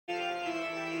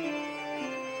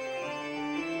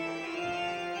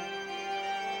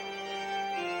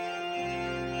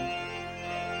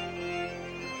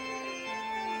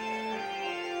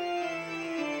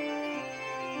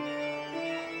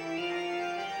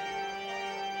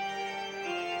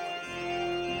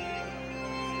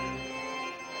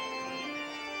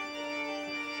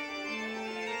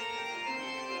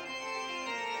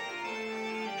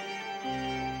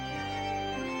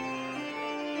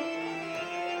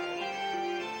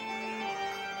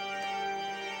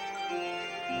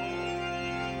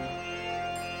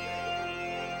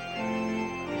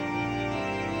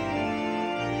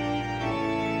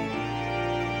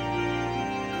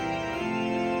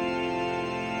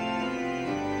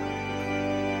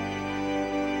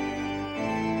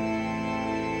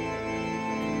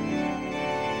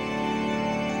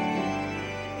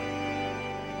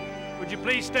you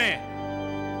please stand?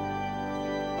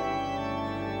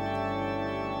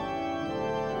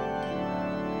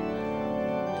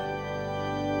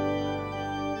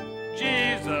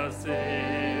 Jesus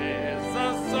is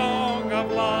the song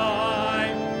of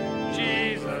life.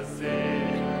 Jesus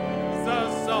is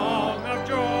the song of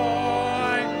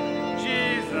joy.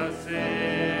 Jesus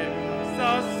is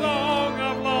the song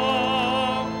of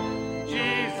love.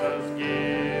 Jesus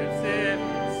gives his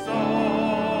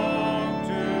song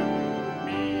to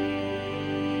me.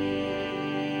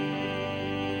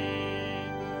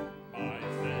 My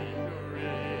Savior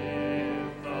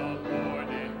is the Lord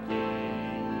and King.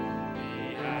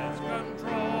 He has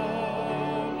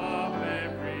control of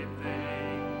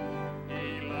everything. He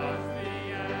loves me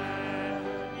and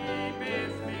he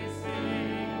bids me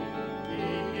sing. He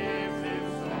gives his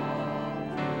song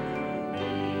to me.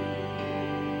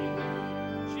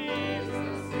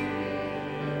 Jesus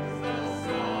is the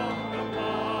song of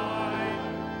life.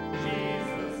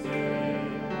 Jesus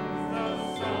is the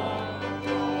song of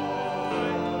joy.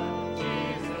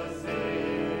 Jesus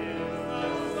is the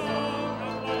song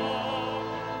of love.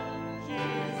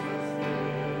 Jesus gives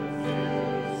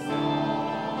his song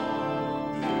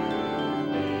to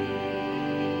me.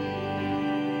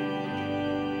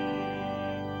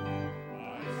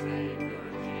 My Savior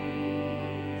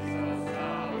Jesus,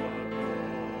 our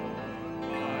Lord,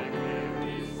 my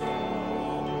weary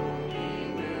soul he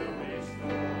will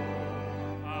restore.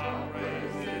 I'll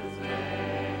praise his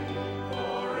name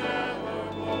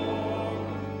forevermore.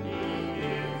 He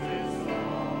gives his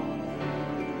song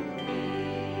to me.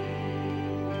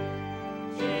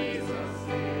 Jesus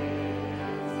is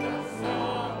the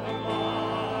song of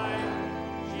life.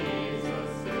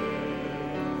 Jesus is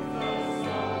the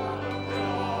song of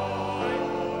joy.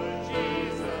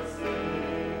 Jesus is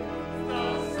the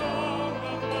song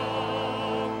of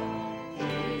love.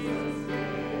 Jesus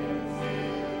gives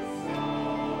his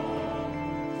song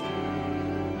to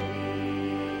me.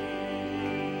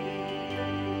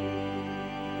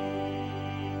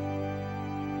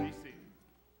 Be seated.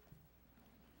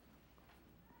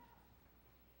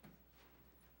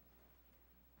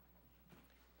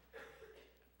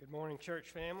 Good morning, church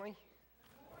family.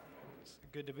 It's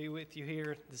good to be with you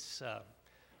here this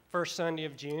first Sunday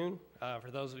of June.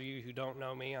 For those of you who don't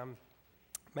know me, I'm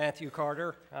Matthew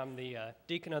Carter. I'm the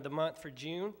deacon of the month for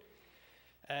June.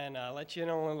 And I'll let you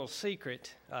know a little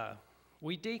secret.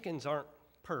 We deacons aren't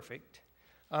perfect.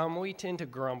 We tend to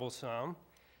grumble some.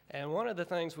 And one of the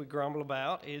things we grumble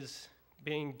about is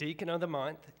being deacon of the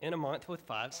month in a month with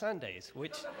 5 Sundays,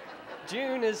 which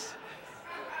June is...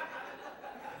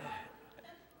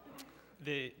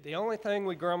 The only thing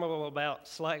we grumble about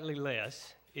slightly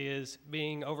less is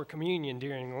being over communion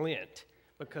during Lent,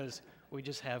 because we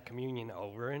just have communion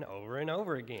over and over and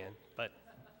over again. But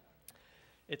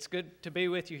it's good to be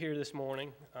with you here this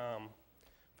morning.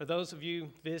 For those of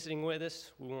you visiting with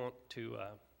us, we want to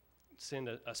send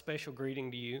a special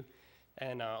greeting to you.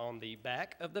 And on the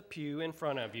back of the pew in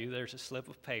front of you, there's a slip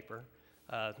of paper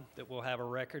that will have a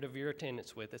record of your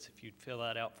attendance with us, if you'd fill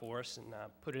that out for us and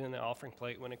put it in the offering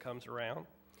plate when it comes around.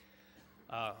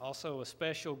 Also, a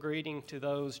special greeting to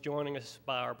those joining us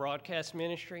by our broadcast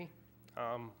ministry.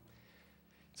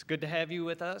 It's good to have you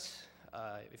with us.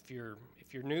 If you're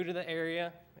new to the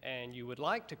area and you would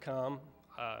like to come,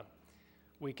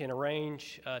 we can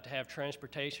arrange to have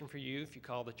transportation for you if you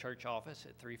call the church office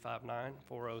at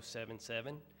 359-4077.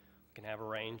 We can have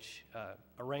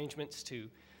arrangements to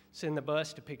send the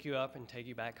bus to pick you up and take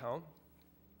you back home.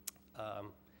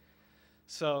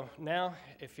 So now,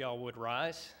 if y'all would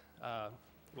rise,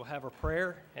 we'll have a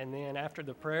prayer, and then after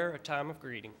the prayer, a time of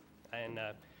greeting. And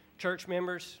church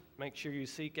members, make sure you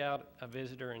seek out a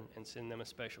visitor and send them a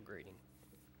special greeting.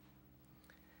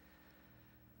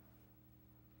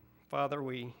 Father,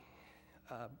 we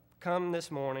come this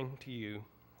morning to you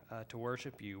to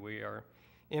worship you. We are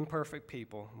imperfect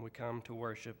people, and we come to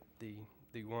worship the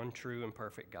one true and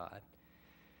perfect God.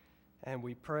 And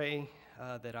we pray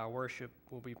that our worship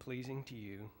will be pleasing to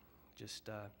you. Just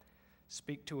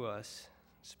speak to us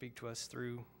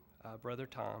through Brother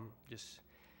Tom. Just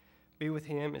be with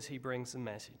him as he brings the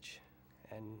message.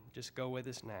 And just go with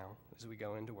us now as we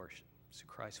go into worship. Through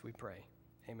Christ we pray.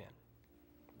 Amen.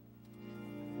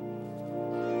 Thank you.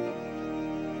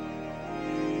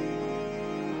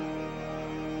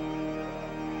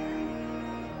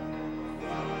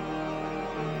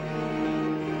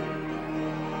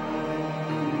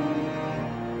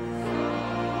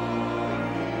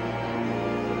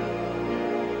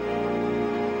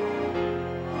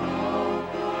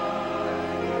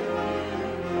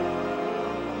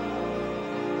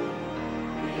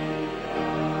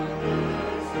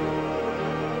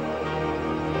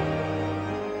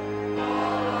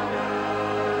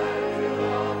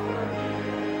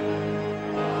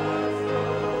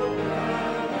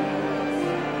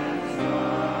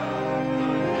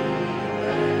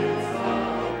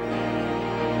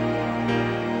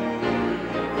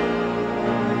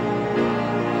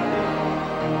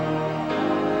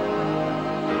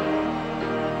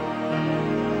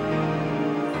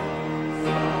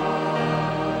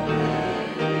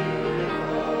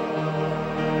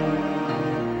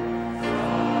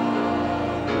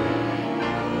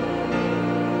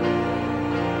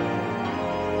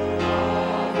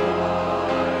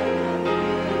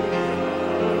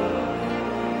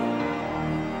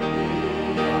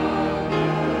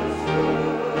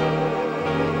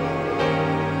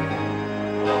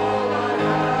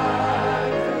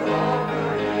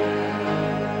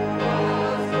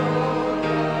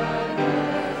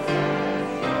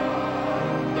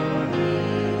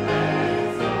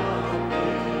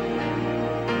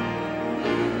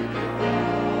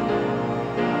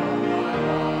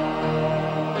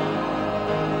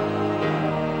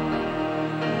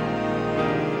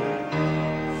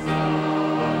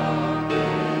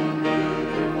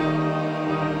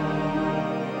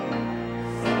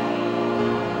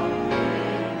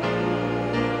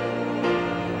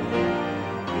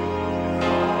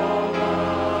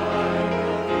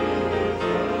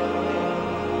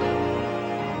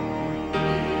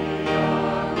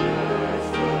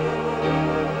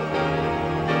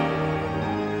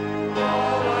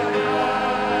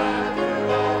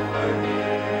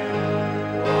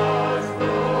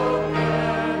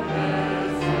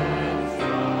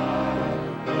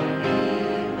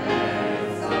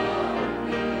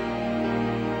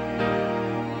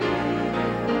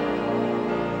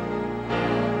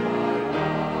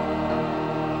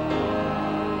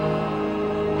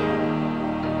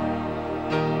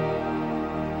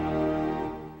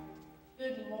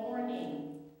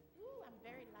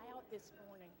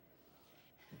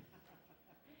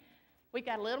 We've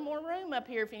got a little more room up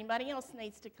here if anybody else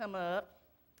needs to come up.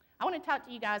 I want to talk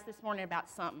to you guys this morning about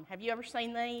something. Have you ever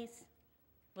seen these?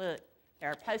 Look, there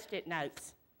are Post-it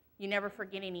notes. You never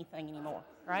forget anything anymore,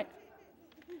 right?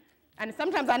 And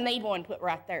sometimes I need one put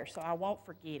right there so I won't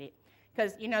forget it.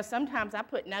 Because, you know, sometimes I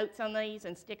put notes on these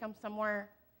and stick them somewhere,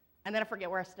 and then I forget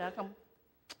where I stuck them.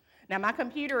 Now, my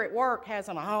computer at work has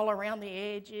them all around the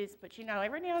edges, but, you know,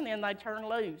 every now and then they turn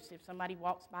loose if somebody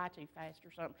walks by too fast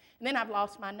or something. And then I've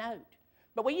lost my note.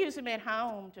 But we use them at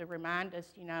home to remind us,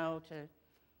 you know, to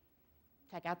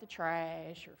take out the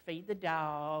trash or feed the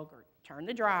dog or turn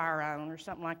the dryer on or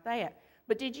something like that.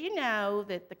 But did you know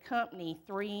that the company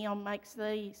 3M makes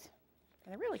these?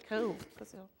 And they're really cool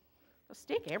because they'll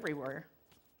stick everywhere.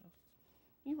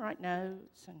 You write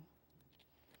notes and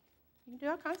you can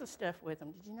do all kinds of stuff with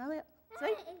them. Did you know that?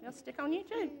 See? They'll stick on you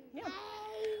too. Yeah.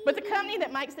 But the company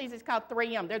that makes these is called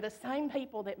 3M. They're the same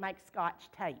people that make Scotch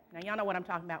tape. Now, y'all know what I'm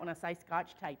talking about when I say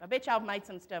Scotch tape. I bet y'all have made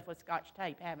some stuff with Scotch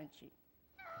tape, haven't you?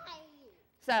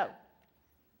 So,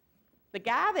 the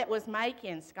guy that was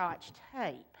making Scotch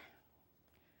tape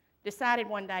decided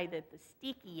one day that the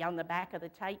sticky on the back of the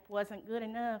tape wasn't good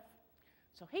enough.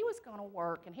 So he was going to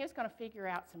work, and he was going to figure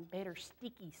out some better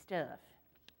sticky stuff.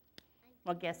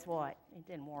 Well, guess what? It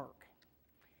didn't work.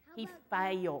 He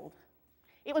failed.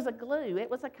 It was a glue. It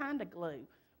was a kind of glue,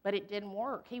 but it didn't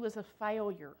work. He was a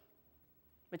failure.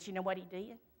 But you know what he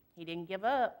did? He didn't give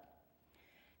up.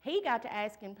 He got to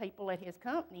asking people at his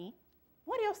company,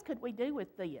 what else could we do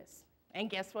with this? And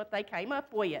guess what they came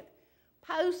up with?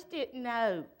 Post-it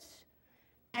notes.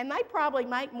 And they probably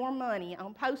make more money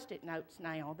on Post-it notes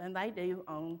now than they do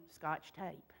on Scotch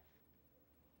tape.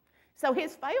 So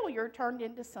his failure turned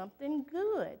into something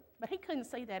good. But he couldn't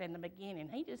see that in the beginning.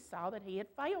 He just saw that he had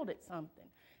failed at something.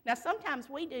 Now, sometimes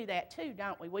we do that too,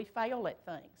 don't we? We fail at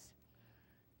things.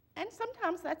 And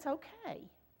sometimes that's okay.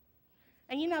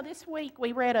 And you know, this week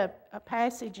we read a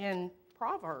passage in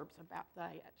Proverbs about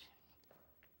that.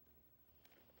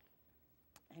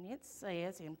 And it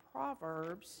says in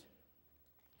Proverbs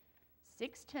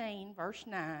 16, verse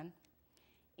 9,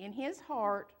 in his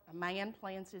heart a man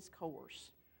plans his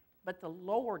course, but the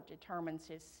Lord determines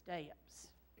his steps.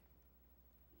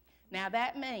 Now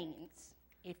that means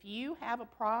if you have a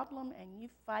problem and you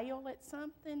fail at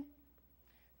something,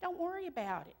 don't worry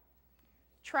about it.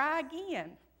 Try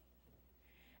again.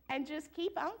 And just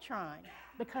keep on trying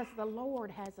because the Lord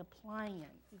has a plan.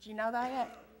 Did you know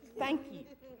that? Thank you.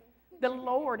 The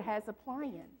Lord has a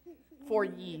plan for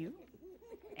you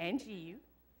and you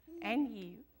and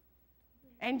you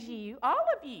and you, all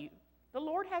of you. The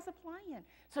Lord has a plan.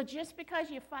 So just because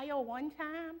you fail one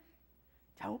time,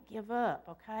 don't give up,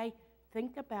 okay?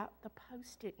 Think about the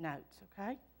Post-it notes,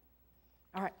 okay?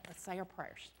 All right, let's say our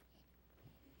prayers.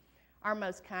 Our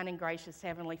most kind and gracious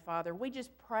Heavenly Father, we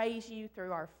just praise you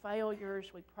through our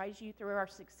failures. We praise you through our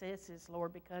successes,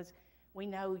 Lord, because we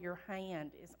know your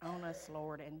hand is on us,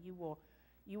 Lord, and you will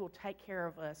take care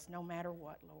of us no matter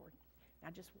what, Lord. Now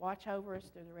just watch over us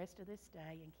through the rest of this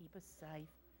day and keep us safe.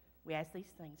 We ask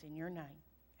these things in your name.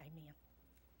 Amen.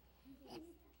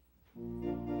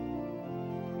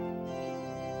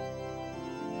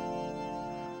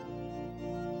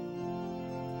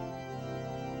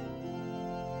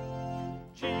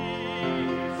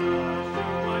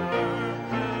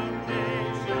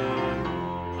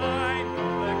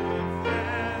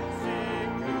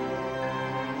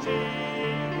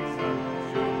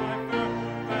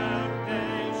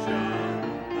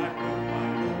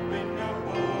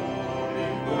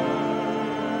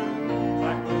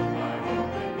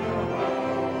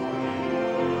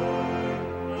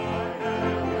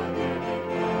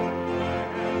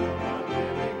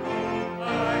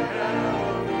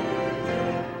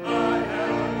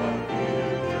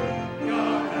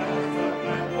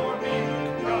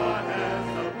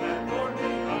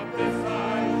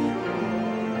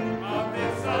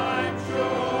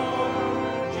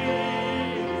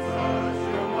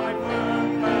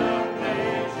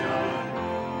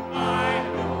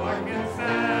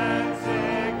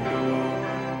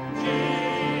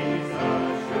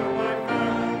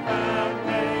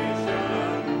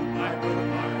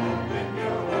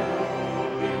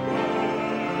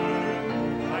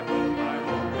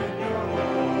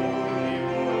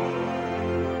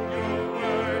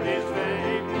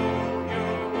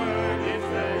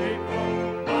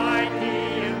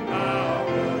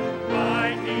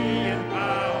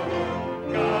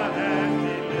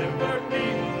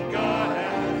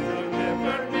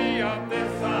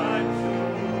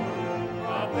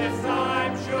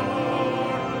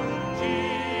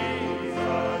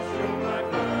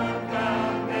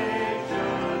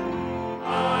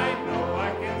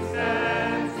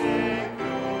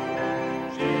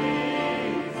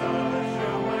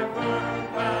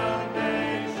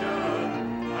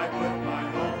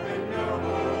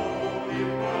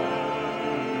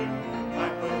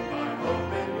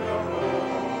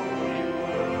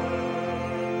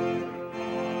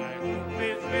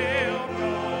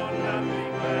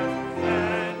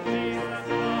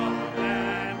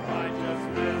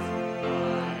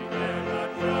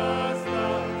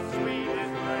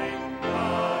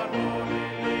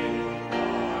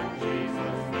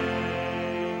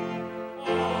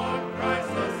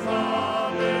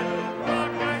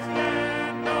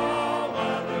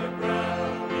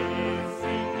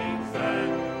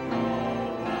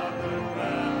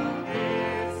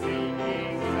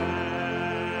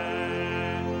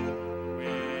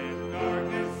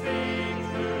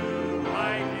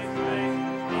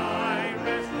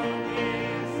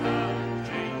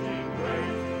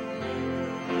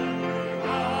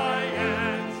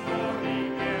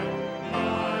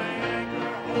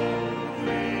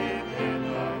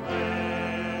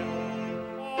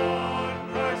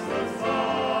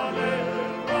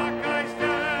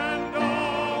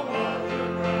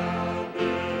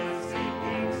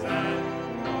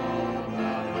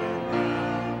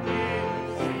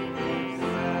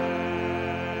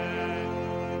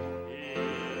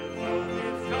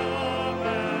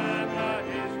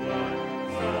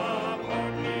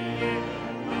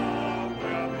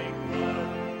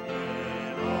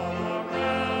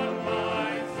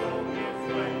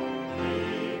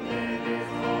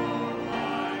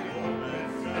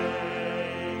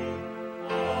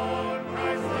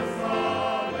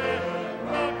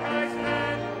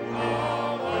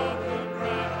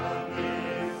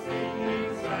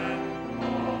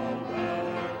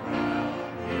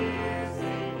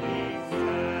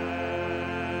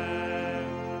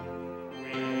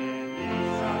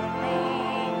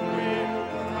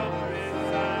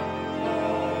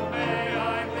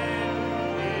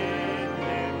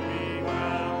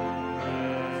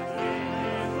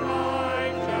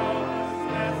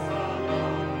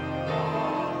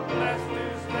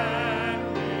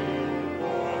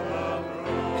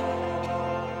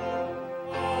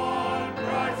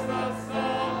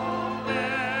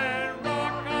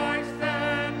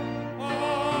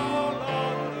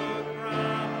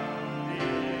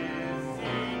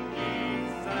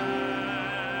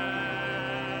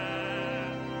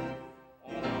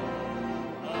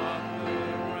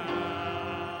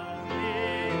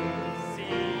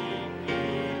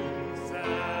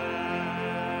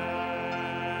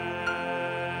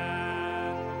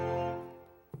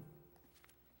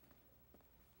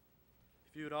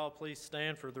 all please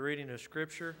stand for the reading of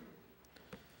Scripture?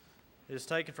 It is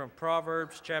taken from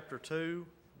Proverbs chapter 2,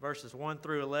 verses 1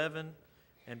 through 11,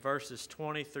 and verses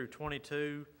 20 through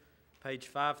 22, page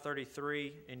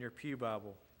 533 in your pew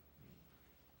Bible.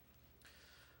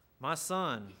 My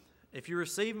son, if you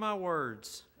receive my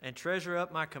words and treasure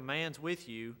up my commands with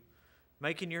you,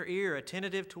 making your ear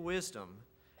attentive to wisdom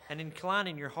and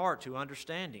inclining your heart to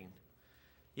understanding.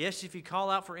 Yes, if you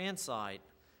call out for insight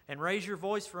and raise your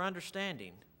voice for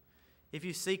understanding, if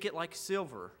you seek it like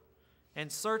silver and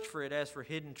search for it as for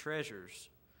hidden treasures,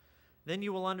 then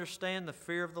you will understand the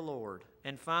fear of the Lord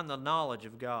and find the knowledge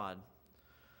of God.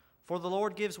 For the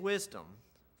Lord gives wisdom.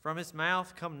 From his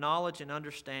mouth come knowledge and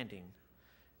understanding.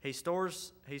 He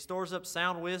stores up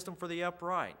sound wisdom for the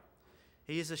upright.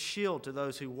 He is a shield to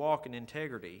those who walk in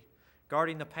integrity,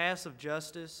 guarding the paths of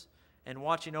justice and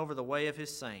watching over the way of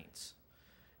his saints.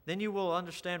 Then you will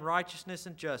understand righteousness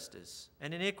and justice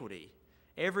and iniquity,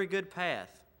 every good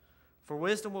path. For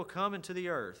wisdom will come into the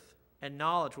earth, and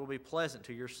knowledge will be pleasant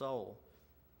to your soul.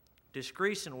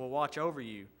 Discretion will watch over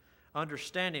you,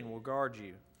 understanding will guard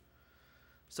you.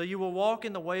 So you will walk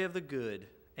in the way of the good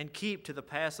and keep to the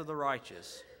paths of the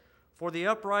righteous. For the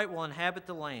upright will inhabit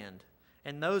the land,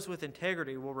 and those with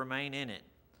integrity will remain in it.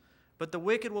 But the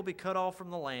wicked will be cut off from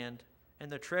the land,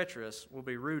 and the treacherous will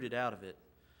be rooted out of it.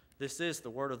 This is the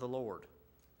word of the Lord.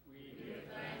 We give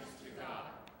thanks to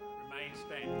God. Remain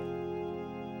standing.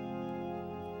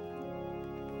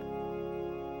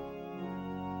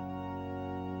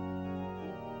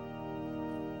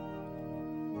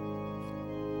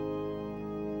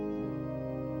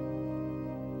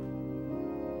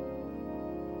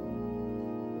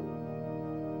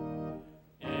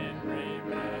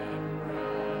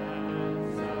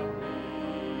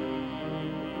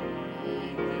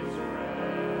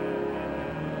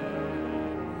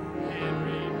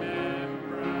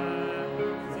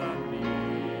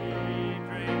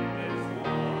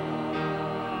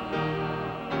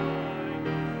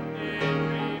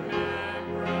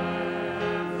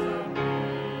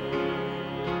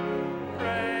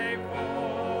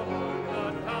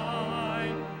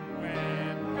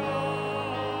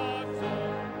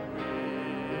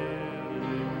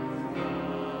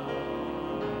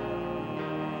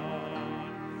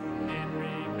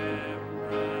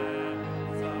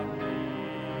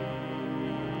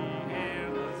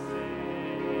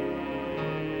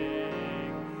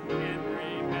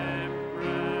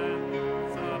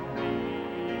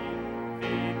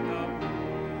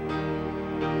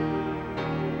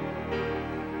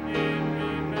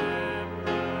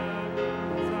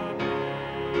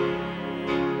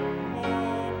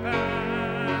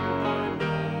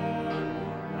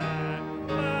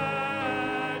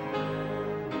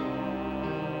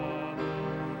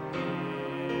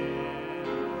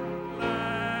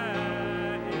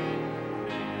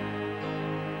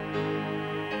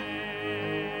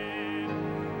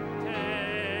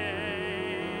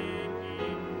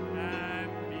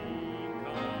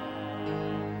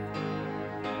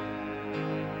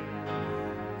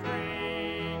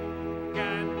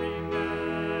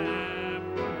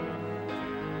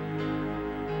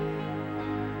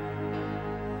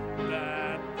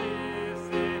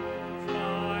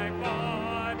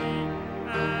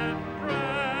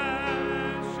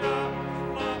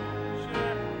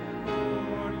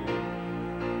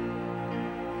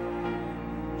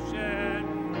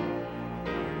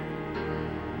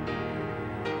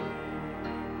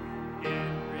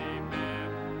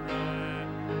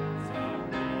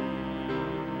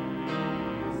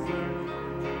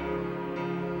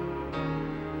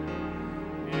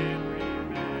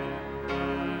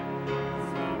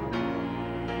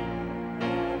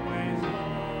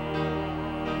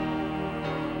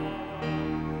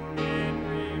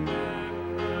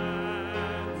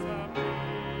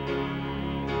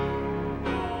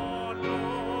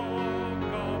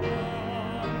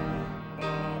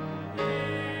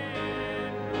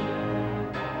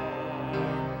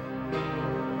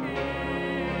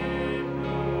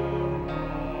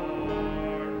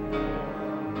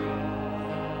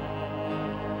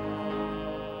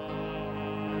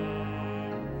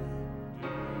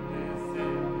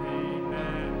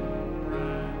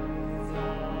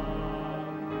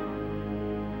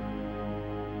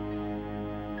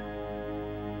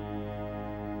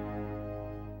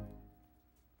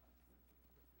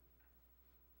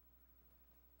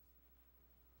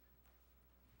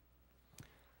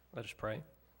 Let us pray.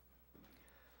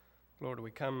 Lord, we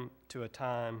come to a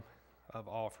time of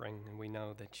offering, and we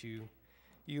know that you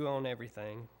own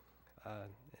everything,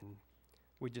 and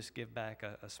we just give back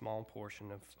a small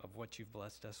portion of what you've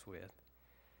blessed us with.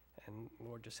 And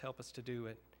Lord, just help us to do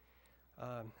it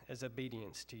as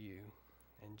obedience to you,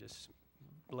 and just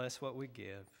bless what we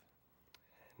give,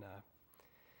 and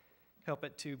help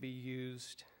it to be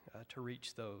used to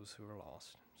reach those who are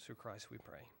lost. Through Christ we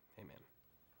pray. Amen.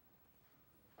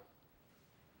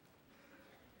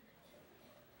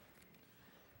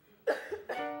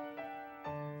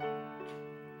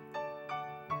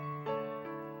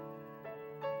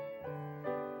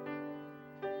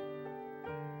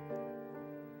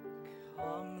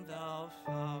 Come, thou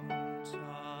fount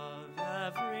of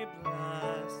every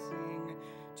blessing,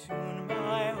 tune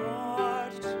my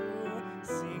heart to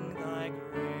sing thy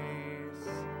grace.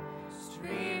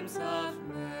 Streams of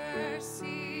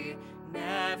mercy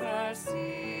never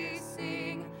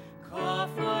ceasing, call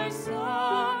for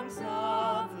songs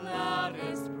of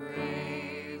loudest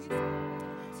praise.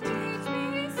 Teach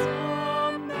me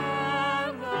some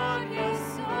melodious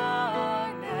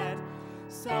sonnet,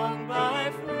 sung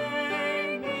by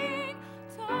flaming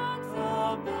tongues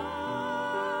above.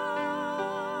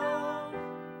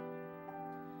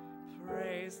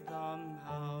 Praise the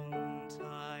mount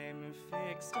I'm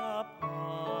fixed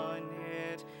upon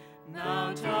it,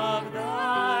 mount of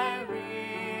thy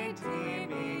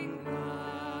redeeming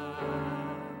love.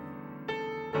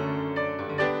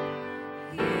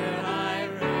 Here I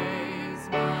raise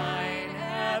mine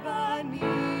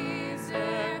Ebenezer,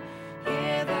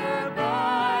 hither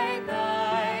by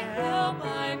thy help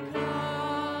I'm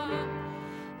come,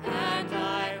 and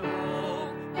I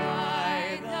hope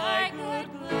by thy good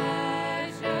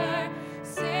pleasure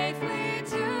safely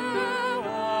to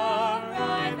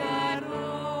arrive at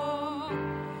home.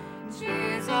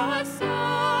 Jesus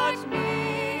sought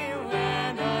me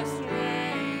when a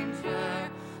stranger,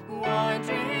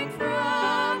 wandering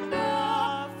from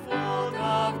the fold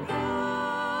of God.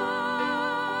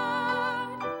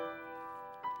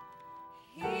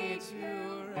 He to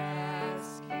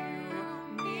rescue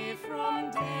me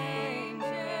from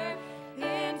danger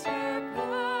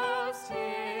interposed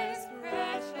his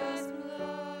precious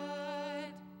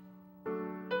blood.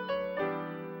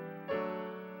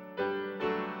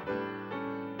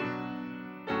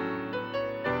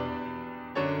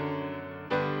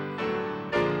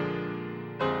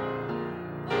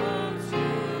 Oh, to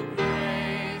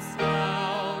grace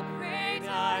how great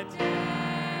a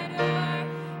debtor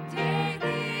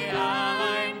daily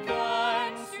I'm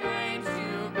constrained to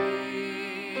be.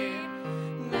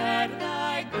 Let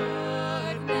thy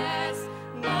goodness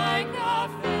like a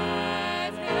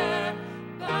fetter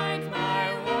bind my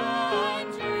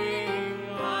wandering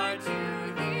heart to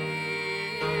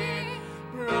thee.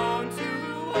 Prone to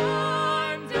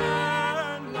wander,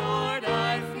 Lord,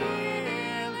 I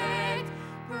feel it.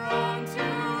 Prone to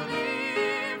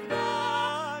leave the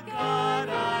God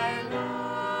I love.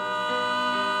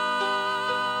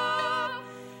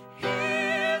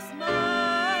 Here's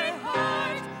my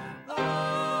heart,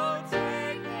 oh,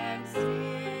 take and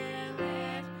seal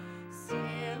it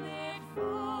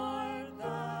for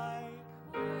thy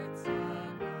courts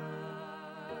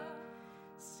above.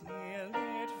 Seal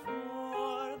it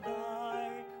for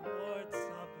thy courts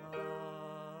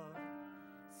above.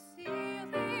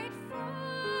 Seal it for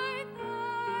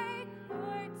thy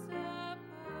courts above.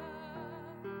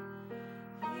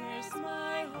 Here's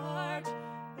my heart,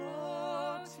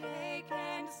 oh, take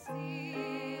and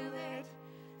seal it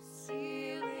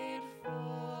for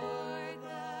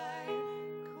thy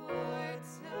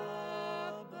courts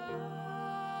above.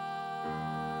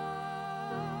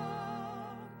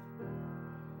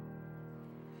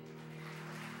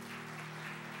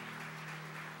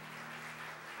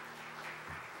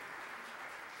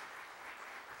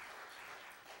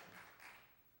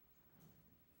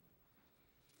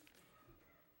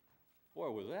 Boy,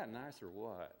 was that nice or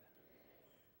what?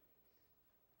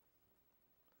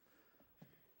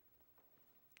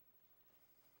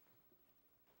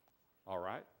 All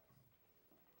right.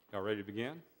 Y'all ready to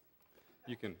begin?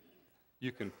 You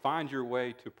can find your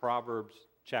way to Proverbs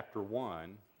chapter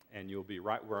 1, and you'll be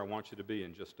right where I want you to be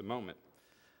in just a moment.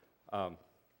 Have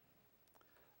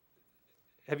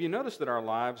you noticed that our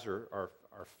lives are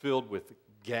filled with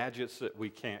gadgets that we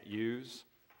can't use?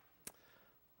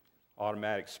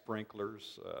 Automatic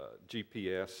sprinklers,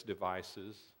 GPS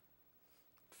devices,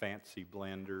 fancy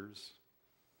blenders,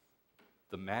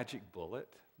 the magic bullet.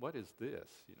 What is this,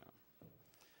 you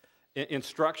know?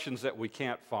 Instructions that we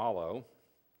can't follow,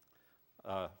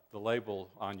 the label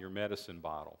on your medicine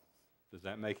bottle. Does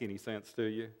that make any sense to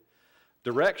you?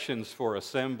 Directions for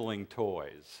assembling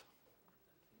toys,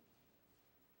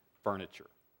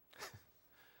 furniture.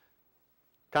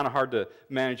 Kind of hard to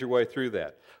manage your way through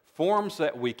that. Forms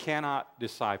that we cannot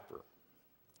decipher,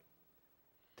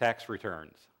 tax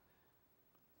returns.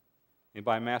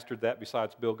 Anybody mastered that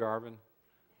besides Bill Garvin?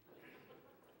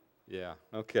 Yeah,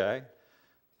 okay.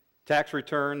 Tax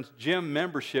returns, gym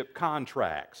membership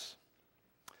contracts,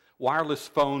 wireless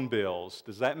phone bills.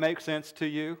 Does that make sense to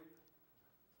you?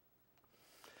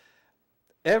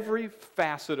 Every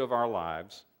facet of our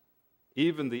lives,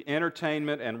 even the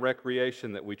entertainment and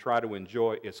recreation that we try to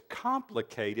enjoy, is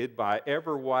complicated by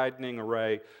ever-widening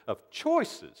array of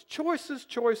choices. Choices,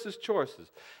 choices,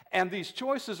 choices. And these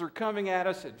choices are coming at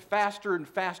us at faster and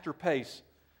faster pace.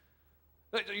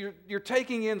 You're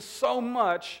taking in so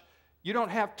much, you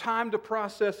don't have time to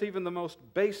process even the most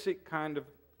basic kind of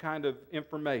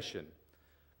information.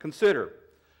 Consider,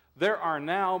 there are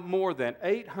now more than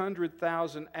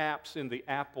 800,000 apps in the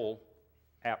Apple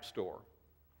App Store.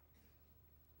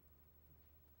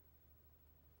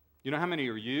 You know how many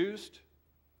are used?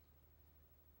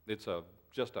 It's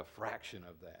just a fraction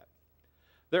of that.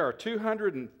 There are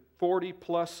 240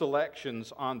 plus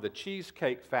selections on the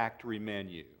Cheesecake Factory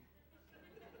menu.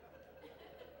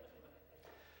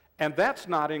 And that's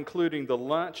not including the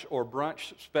lunch or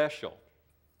brunch special.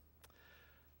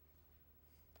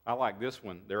 I like this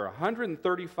one. There are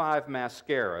 135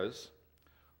 mascaras,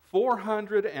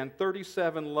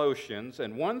 437 lotions,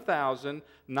 and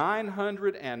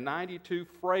 1,992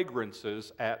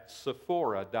 fragrances at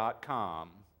Sephora.com.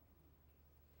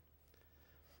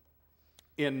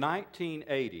 In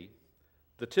 1980,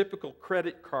 the typical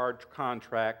credit card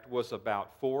contract was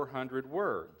about 400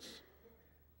 words.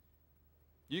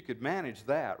 You could manage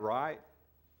that, right?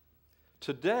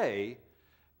 Today,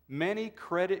 many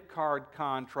credit card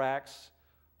contracts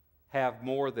have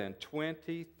more than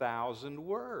 20,000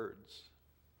 words.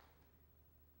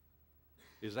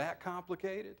 Is that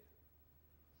complicated?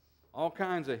 All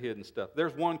kinds of hidden stuff.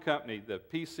 There's one company, the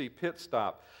PC Pit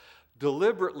Stop,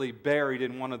 deliberately buried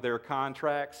in one of their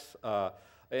contracts a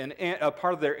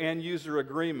part of their end user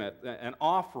agreement, an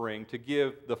offering to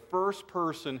give the first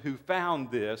person who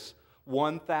found this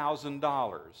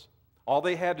 $1,000. All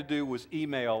they had to do was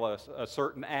email us a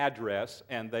certain address,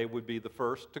 and they would be the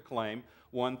first to claim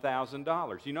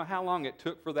 $1,000. You know how long it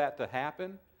took for that to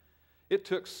happen? It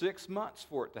took 6 months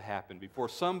for it to happen before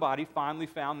somebody finally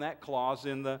found that clause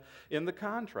in the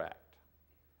contract.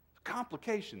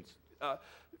 Complications,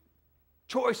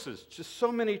 choices, just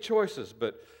so many choices.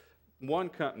 But one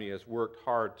company has worked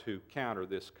hard to counter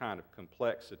this kind of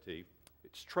complexity.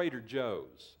 It's Trader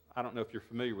Joe's. I don't know if you're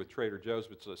familiar with Trader Joe's,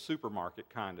 but it's a supermarket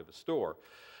kind of a store.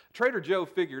 Trader Joe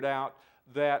figured out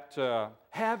that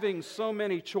having so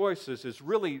many choices is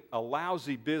really a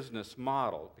lousy business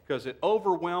model because it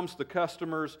overwhelms the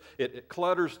customers, it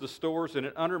clutters the stores, and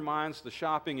it undermines the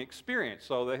shopping experience.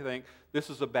 So they think this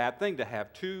is a bad thing to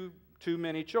have too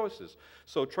many choices.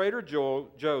 So Trader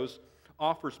Joe's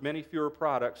offers many fewer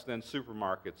products than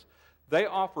supermarkets. They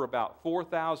offer about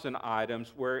 4,000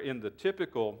 items, where in the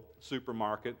typical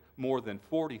supermarket, more than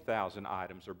 40,000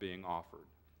 items are being offered.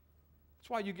 That's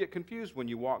why you get confused when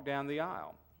you walk down the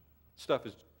aisle. Stuff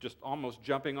is just almost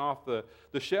jumping off the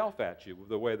shelf at you,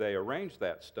 the way they arrange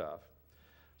that stuff.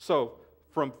 So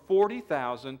from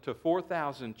 40,000 to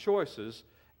 4,000 choices,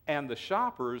 and the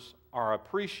shoppers are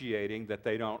appreciating that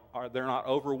they're not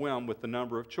overwhelmed with the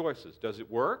number of choices. Does it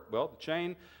work? Well, the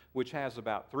chain, which has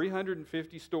about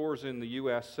 350 stores in the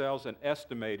U.S., sells an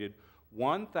estimated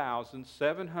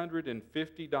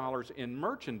 $1,750 in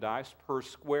merchandise per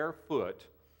square foot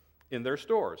in their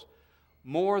stores,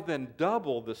 more than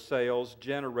double the sales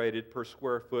generated per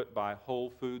square foot by Whole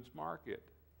Foods Market.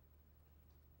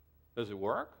 Does it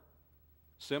work?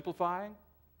 Simplifying?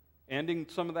 Ending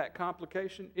some of that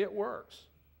complication? It works.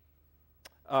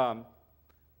 That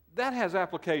has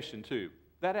application too.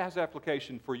 That has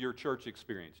application for your church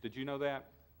experience. Did you know that?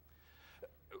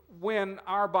 When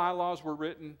our bylaws were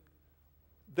written,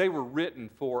 they were written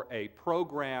for a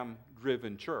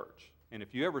program-driven church. And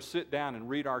if you ever sit down and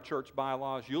read our church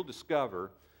bylaws, you'll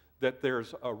discover that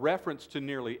there's a reference to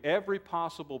nearly every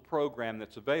possible program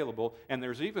that's available, and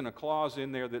there's even a clause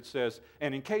in there that says,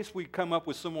 and in case we come up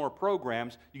with some more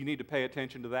programs, you need to pay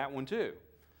attention to that one too.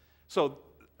 So,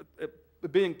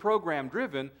 being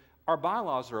program-driven, our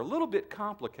bylaws are a little bit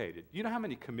complicated. You know how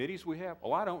many committees we have?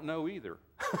 Oh, I don't know either.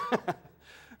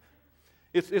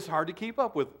 It's hard to keep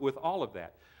up with all of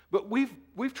that. But we've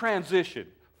transitioned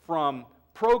from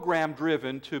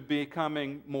program-driven to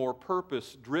becoming more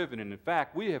purpose-driven. And in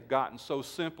fact, we have gotten so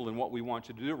simple in what we want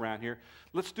you to do around here.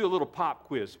 Let's do a little pop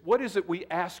quiz. What is it we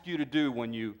ask you to do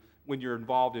when you're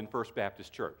involved in First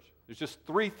Baptist Church? There's just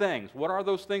 3 things. What are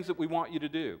those things that we want you to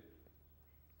do?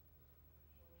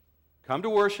 Come to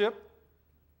worship,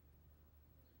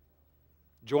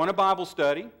 join a Bible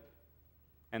study,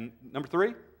 and number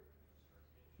 3,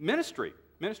 ministry.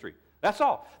 That's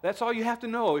all. That's all you have to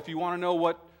know if you want to know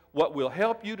what will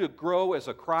help you to grow as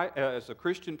a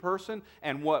Christian person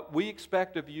and what we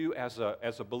expect of you as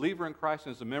a believer in Christ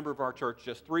and as a member of our church.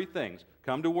 Just 3 things.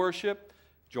 Come to worship,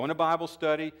 join a Bible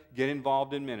study, get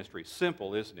involved in ministry.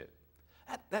 Simple, isn't it?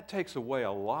 That takes away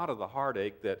a lot of the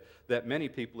heartache that many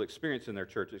people experience in their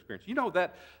church experience. You know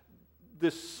that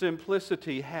this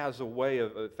simplicity has a way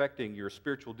of affecting your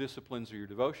spiritual disciplines or your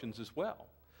devotions as well.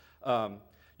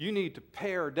 You need to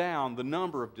pare down the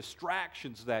number of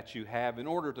distractions that you have in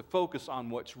order to focus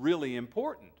on what's really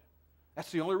important.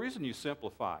 That's the only reason you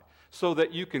simplify, so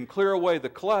that you can clear away the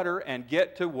clutter and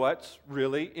get to what's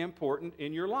really important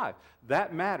in your life.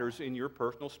 That matters in your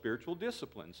personal spiritual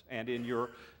disciplines and in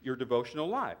your devotional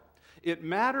life. It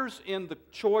matters in the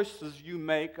choices you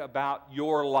make about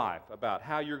your life, about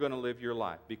how you're going to live your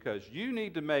life, because you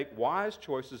need to make wise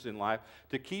choices in life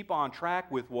to keep on track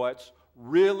with what's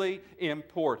really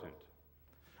important.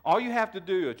 All you have to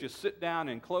do is just sit down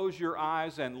and close your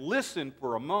eyes and listen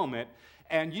for a moment,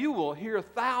 and you will hear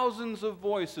thousands of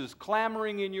voices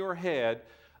clamoring in your head,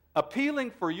 appealing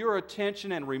for your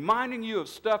attention and reminding you of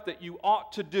stuff that you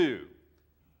ought to do.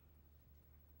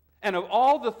 And of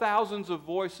all the thousands of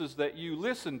voices that you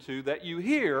listen to, that you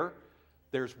hear,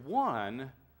 there's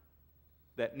one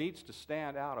that needs to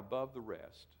stand out above the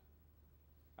rest.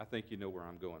 I think you know where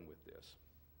I'm going with this.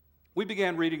 We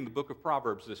began reading the book of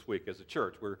Proverbs this week as a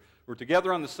church. We're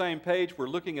together on the same page. We're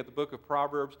looking at the book of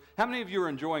Proverbs. How many of you are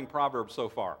enjoying Proverbs so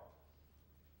far?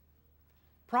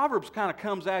 Proverbs kind of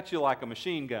comes at you like a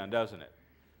machine gun, doesn't it?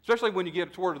 Especially when you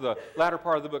get toward the latter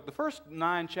part of the book. The first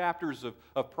 9 chapters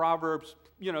of Proverbs,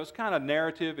 you know, it's kind of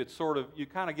narrative. It's sort of, you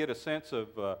kind of get a sense of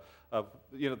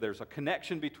you know, there's a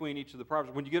connection between each of the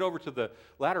Proverbs. When you get over to the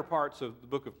latter parts of the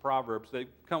book of Proverbs, they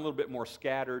become a little bit more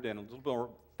scattered and a little more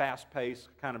fast-paced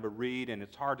kind of a read, and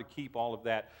it's hard to keep all of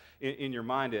that in your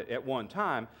mind at one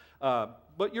time.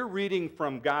 But you're reading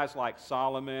from guys like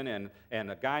Solomon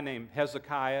and a guy named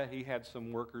Hezekiah. He had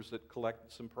some workers that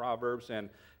collected some Proverbs, and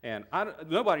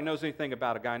nobody knows anything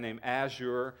about a guy named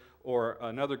Azur or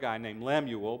another guy named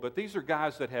Lemuel, but these are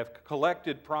guys that have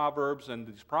collected Proverbs, and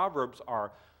these Proverbs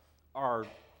are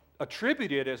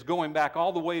attributed as going back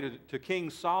all the way to King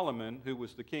Solomon, who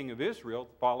was the king of Israel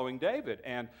following David.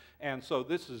 And so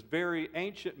this is very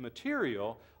ancient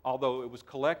material, although it was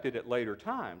collected at later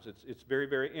times. It's very,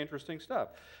 very interesting stuff.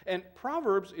 And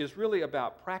Proverbs is really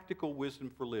about practical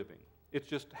wisdom for living. It's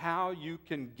just how you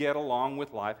can get along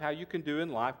with life, how you can do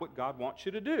in life what God wants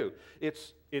you to do.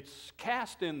 It's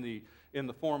cast in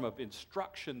the form of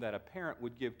instruction that a parent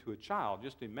would give to a child.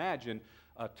 Just imagine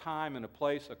a time and a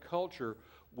place, a culture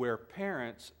where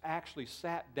parents actually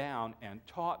sat down and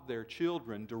taught their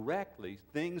children directly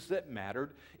things that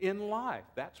mattered in life.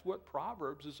 That's what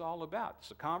Proverbs is all about.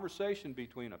 It's a conversation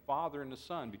between a father and a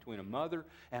son, between a mother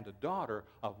and a daughter,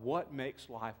 of what makes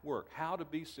life work, how to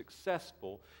be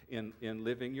successful in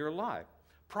living your life.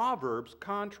 Proverbs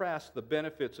contrasts the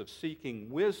benefits of seeking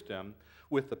wisdom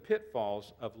with the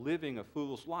pitfalls of living a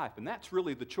fool's life. And that's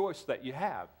really the choice that you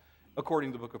have,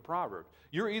 according to the book of Proverbs.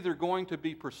 You're either going to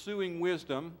be pursuing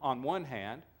wisdom on one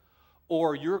hand,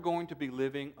 or you're going to be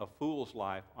living a fool's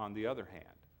life on the other hand.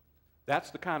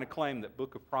 That's the kind of claim that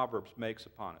book of Proverbs makes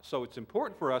upon it. So it's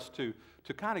important for us to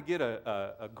kind of get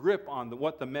a grip on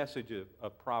what the message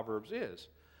of Proverbs is.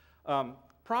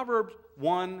 Proverbs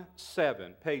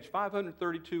 1:7, page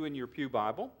 532 in your pew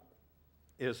Bible,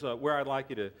 is where I'd like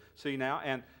you to see now.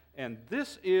 And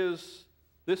this is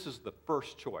the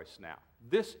first choice now.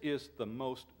 This is the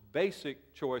most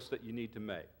basic choice that you need to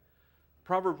make.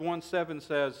 Proverbs 1:7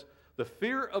 says, "The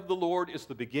fear of the Lord is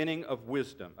the beginning of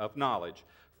wisdom, of knowledge.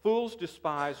 Fools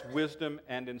despise wisdom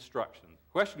and instruction."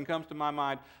 The question comes to my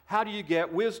mind, how do you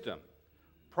get wisdom?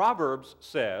 Proverbs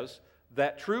says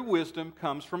that true wisdom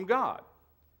comes from God.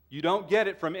 You don't get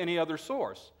it from any other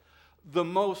source. The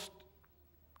most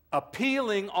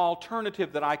appealing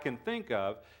alternative that I can think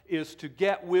of is to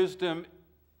get wisdom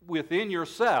within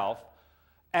yourself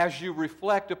as you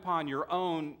reflect upon your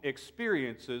own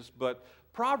experiences, but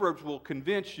Proverbs will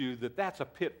convince you that that's a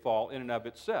pitfall in and of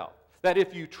itself. That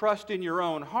if you trust in your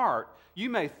own heart, you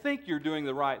may think you're doing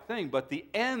the right thing, but the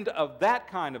end of that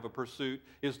kind of a pursuit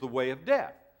is the way of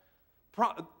death.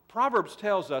 Proverbs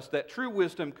tells us that true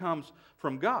wisdom comes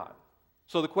from God.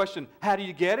 So the question, how do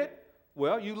you get it?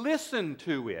 Well, you listen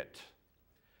to it.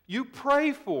 You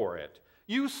pray for it.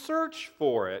 You search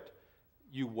for it.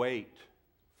 You wait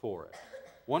for it.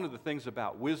 One of the things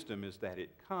about wisdom is that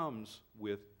it comes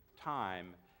with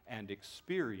time and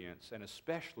experience, and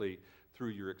especially through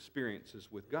your experiences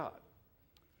with God.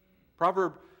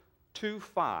 Proverb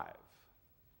 2:5.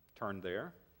 Turn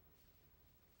there.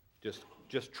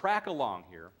 Just track along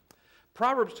here.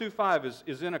 Proverbs 2:5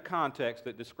 is in a context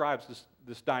that describes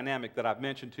this dynamic that I've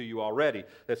mentioned to you already,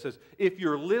 that says, if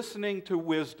you're listening to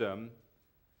wisdom,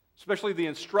 especially the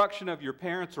instruction of your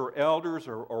parents or elders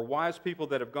or wise people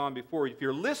that have gone before you, if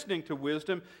you're listening to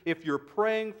wisdom, if you're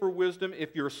praying for wisdom,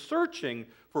 if you're searching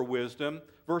for wisdom,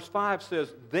 verse 5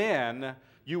 says, then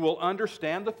you will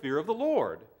understand the fear of the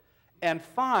Lord and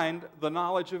find the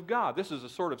knowledge of God. This is a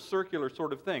sort of circular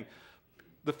sort of thing.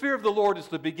 The fear of the Lord is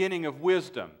the beginning of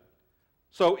wisdom.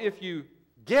 So if you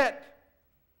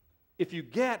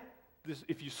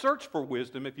search for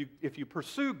wisdom, if you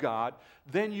pursue God,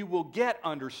 then you will get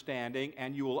understanding,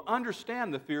 and you will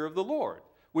understand the fear of the Lord,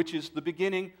 which is the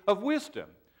beginning of wisdom,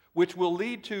 which will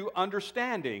lead to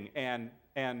understanding, and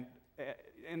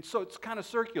so it's kind of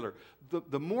circular.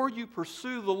 The more you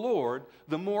pursue the Lord,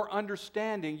 the more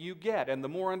understanding you get, and the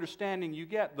more understanding you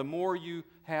get, the more you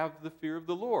have the fear of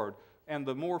the Lord. And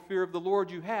the more fear of the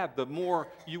Lord you have, the more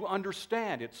you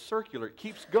understand. It's circular. It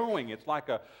keeps going. It's like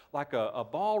a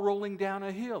ball rolling down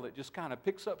a hill. It just kind of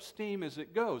picks up steam as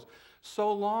it goes.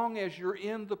 So long as you're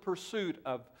in the pursuit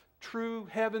of true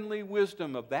heavenly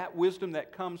wisdom, of that wisdom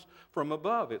that comes from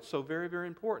above, it's so very, very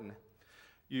important.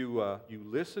 You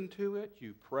listen to it,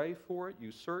 you pray for it,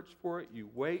 you search for it, you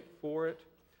wait for it.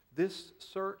 This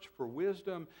search for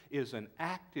wisdom is an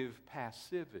active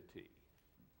passivity.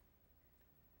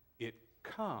 It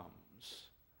comes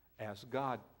as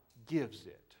God gives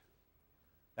it.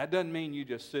 That doesn't mean you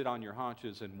just sit on your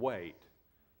haunches and wait.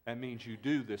 That means you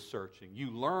do this searching.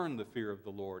 You learn the fear of the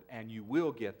Lord, and you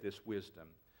will get this wisdom.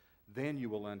 Then you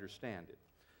will understand it.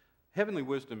 Heavenly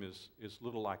wisdom is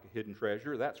little like a hidden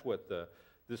treasure. That's what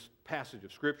this passage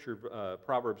of Scripture,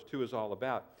 Proverbs 2, is all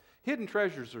about. Hidden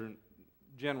treasures are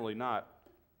generally not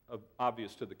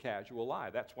obvious to the casual eye.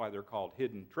 That's why they're called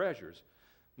hidden treasures.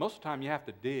 Most of the time you have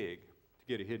to dig to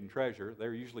get a hidden treasure.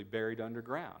 They're usually buried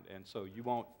underground. And so you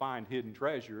won't find hidden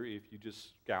treasure if you just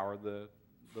scour the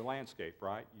landscape,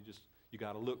 right? You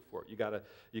got to look for it. You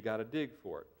got to dig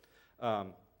for it.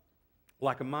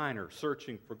 Like a miner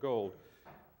searching for gold,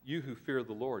 you who fear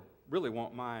the Lord really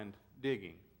won't mind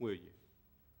digging, will you?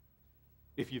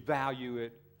 If you value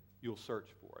it, you'll search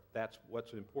for it. That's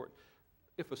what's important.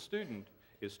 If a student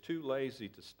is too lazy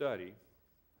to study,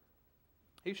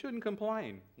 he shouldn't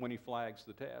complain when he flags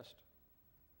the test.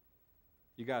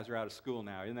 You guys are out of school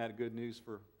now. Isn't that good news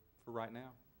for right now?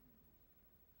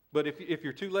 But if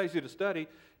you're too lazy to study,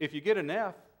 if you get an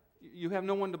F, you have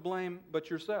no one to blame but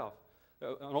yourself.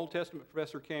 An Old Testament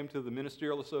professor came to the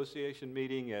Ministerial Association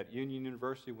meeting at Union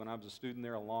University when I was a student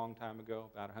there a long time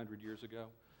ago, about 100 years ago.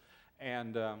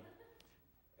 And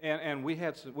we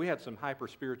had some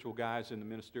hyper-spiritual guys in the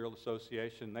Ministerial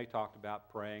Association. They talked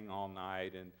about praying all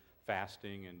night and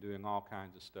fasting and doing all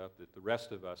kinds of stuff that the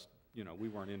rest of us, we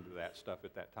weren't into that stuff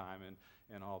at that time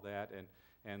and all that.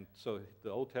 And so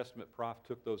the Old Testament prof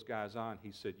took those guys on.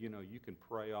 He said, you can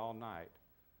pray all night,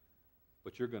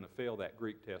 but you're going to fail that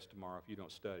Greek test tomorrow if you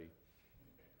don't study.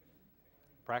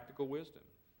 Practical wisdom.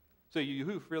 So you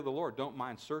who fear the Lord, don't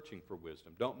mind searching for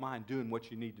wisdom. Don't mind doing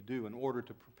what you need to do in order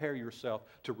to prepare yourself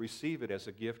to receive it as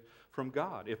a gift from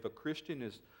God. If a Christian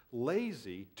is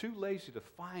too lazy to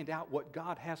find out what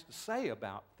God has to say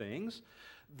about things,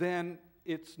 then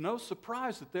it's no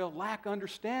surprise that they'll lack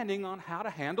understanding on how to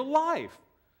handle life.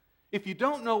 If you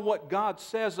don't know what God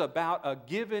says about a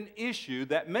given issue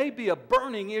that may be a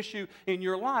burning issue in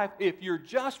your life, if you're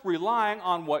just relying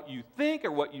on what you think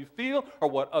or what you feel or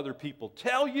what other people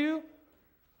tell you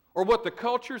or what the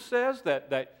culture says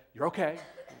that you're okay,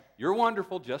 you're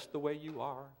wonderful just the way you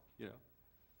are,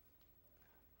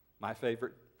 My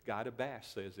favorite guy to bash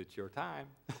says it's your time.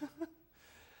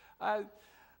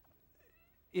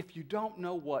 If you don't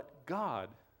know what God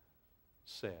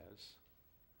says,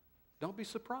 don't be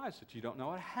surprised that you don't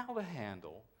know how to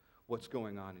handle what's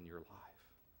going on in your life.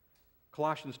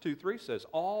 Colossians 2:3 says,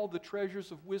 all the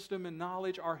treasures of wisdom and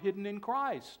knowledge are hidden in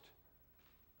Christ.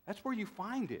 That's where you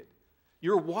find it.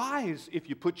 You're wise if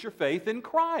you put your faith in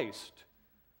Christ.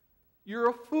 You're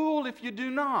a fool if you do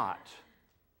not.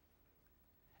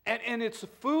 And it's a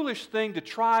foolish thing to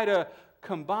try to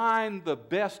combine the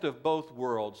best of both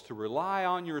worlds, to rely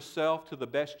on yourself to the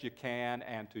best you can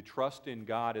and to trust in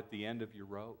God at the end of your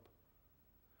rope.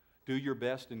 Do your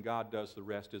best and God does the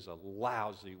rest is a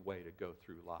lousy way to go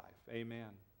through life. Amen.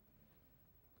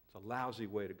 It's a lousy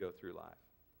way to go through life.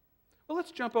 Well,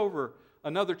 let's jump over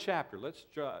another chapter. Let's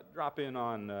drop in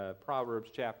on Proverbs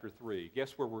chapter 3.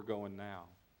 Guess where we're going now?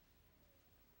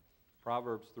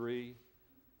 Proverbs 3.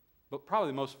 But probably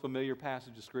the most familiar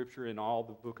passage of Scripture in all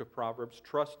the book of Proverbs.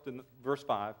 Verse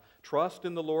 5, trust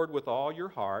in the Lord with all your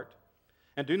heart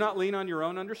And do not lean on your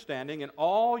own understanding. In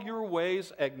all your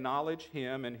ways acknowledge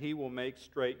him, and he will make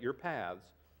straight your paths.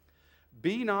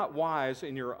 Be not wise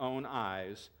in your own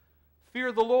eyes.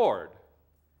 Fear the Lord,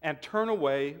 and turn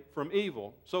away from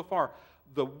evil. So far,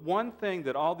 the one thing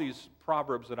that all these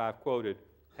proverbs that I've quoted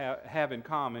have in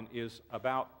common is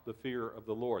about the fear of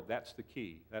the Lord. That's the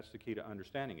key. That's the key to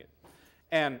understanding it.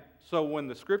 And so when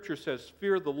the Scripture says,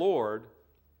 fear the Lord,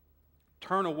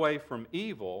 turn away from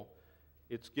evil,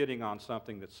 it's getting on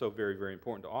something that's so very, very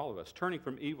important to all of us. Turning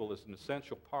from evil is an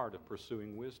essential part of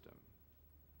pursuing wisdom.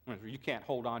 You can't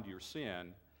hold on to your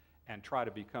sin and try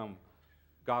to become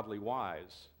godly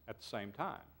wise at the same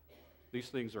time. These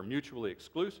things are mutually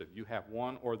exclusive. You have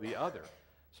one or the other.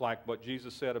 It's like what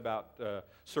Jesus said about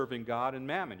serving God and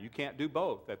mammon. You can't do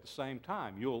both at the same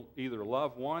time. You'll either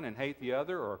love one and hate the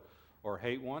other, or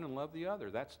hate one and love the other.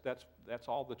 That's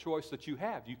all the choice that you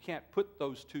have. You can't put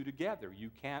those two together. You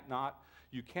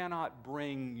cannot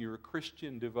bring your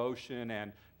Christian devotion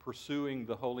and pursuing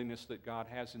the holiness that God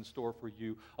has in store for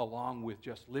you along with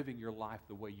just living your life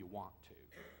the way you want to.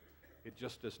 It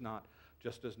just does not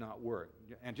work.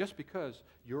 And just because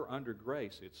you're under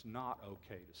grace, it's not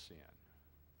okay to sin.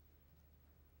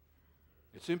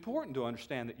 It's important to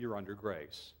understand that you're under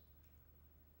grace.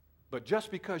 But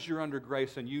just because you're under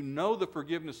grace and you know the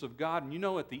forgiveness of God, and you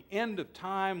know at the end of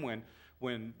time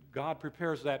when God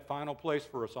prepares that final place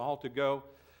for us all to go,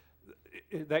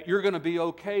 that you're going to be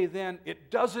okay then,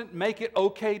 it doesn't make it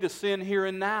okay to sin here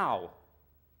and now.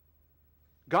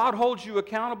 God holds you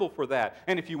accountable for that.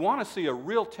 And if you want to see a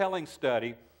real telling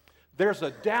study, there's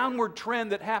a downward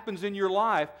trend that happens in your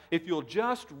life. If you'll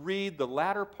just read the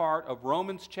latter part of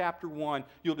Romans chapter 1,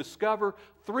 you'll discover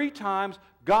 3 times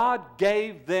God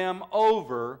gave them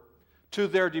over to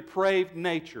their depraved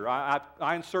nature.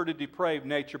 I inserted depraved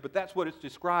nature, but that's what it's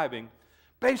describing.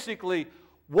 Basically,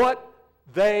 what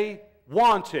they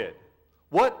wanted,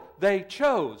 what they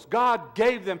chose, God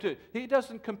gave them to. He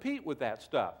doesn't compete with that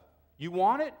stuff. You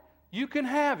want it? You can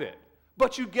have it.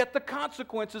 But you get the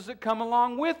consequences that come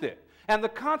along with it. And the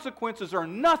consequences are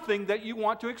nothing that you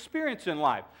want to experience in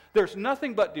life. There's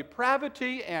nothing but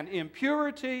depravity and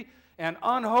impurity and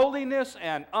unholiness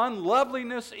and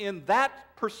unloveliness in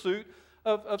that pursuit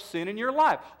of sin in your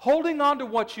life. Holding on to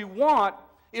what you want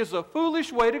is a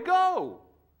foolish way to go.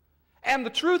 And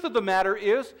the truth of the matter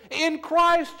is, in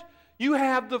Christ, you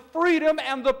have the freedom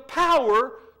and the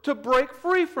power to break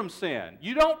free from sin.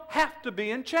 You don't have to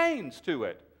be in chains to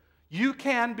it. You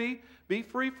can be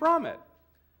free from it.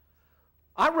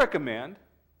 I recommend,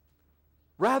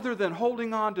 rather than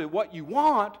holding on to what you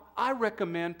want, I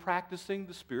recommend practicing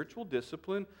the spiritual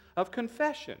discipline of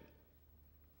confession.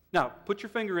 Now, put your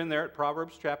finger in there at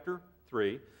Proverbs chapter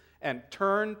 3 and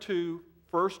turn to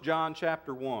 1 John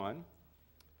chapter 1.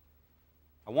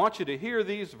 I want you to hear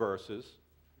these verses.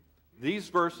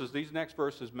 These next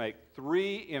verses make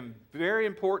 3 very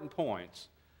important points.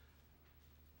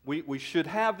 We should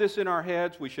have this in our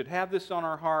heads. We should have this on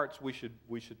our hearts. We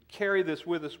should carry this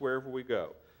with us wherever we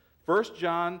go. 1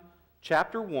 John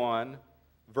chapter 1,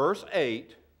 verse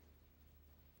 8,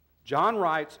 John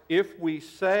writes, "If we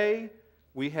say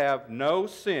we have no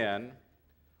sin,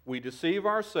 we deceive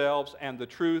ourselves, and the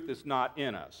truth is not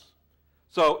in us."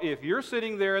 So if you're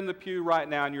sitting there in the pew right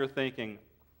now and you're thinking,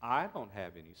 I don't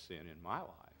have any sin in my life,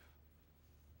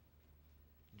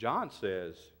 John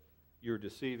says you're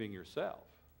deceiving yourself.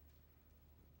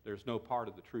 There's no part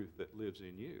of the truth that lives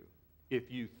in you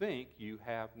if you think you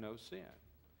have no sin.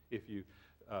 If you,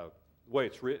 the way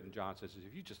it's written, John says, is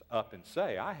if you just up and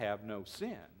say, I have no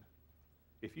sin,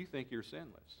 if you think you're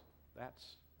sinless,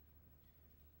 that's,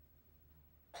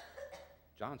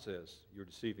 John says, you're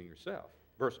deceiving yourself.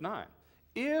 Verse 9,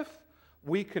 if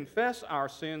we confess our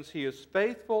sins, he is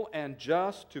faithful and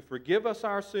just to forgive us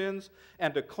our sins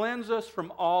and to cleanse us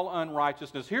from all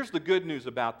unrighteousness. Here's the good news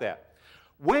about that.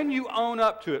 When you own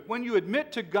up to it, when you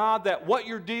admit to God that what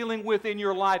you're dealing with in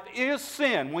your life is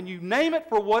sin, when you name it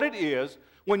for what it is,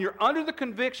 when you're under the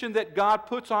conviction that God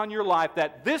puts on your life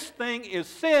that this thing is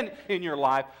sin in your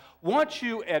life, once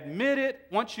you admit it,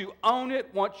 once you own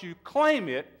it, once you claim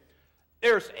it,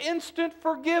 there's instant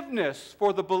forgiveness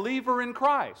for the believer in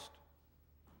Christ.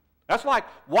 That's like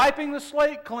wiping the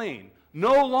slate clean.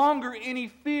 No longer any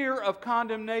fear of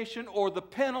condemnation or the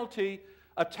penalty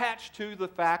attached to the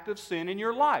fact of sin in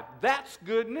your life. That's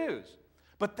good news.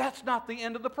 But that's not the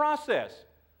end of the process,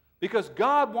 because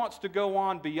God wants to go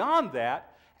on beyond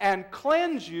that and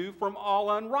cleanse you from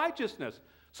all unrighteousness.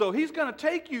 So he's going to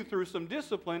take you through some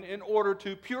discipline in order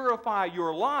to purify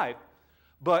your life.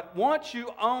 But once you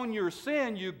own your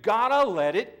sin, you got to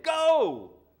let it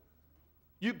go.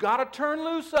 You got to turn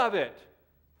loose of it.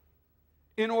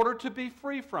 in order to be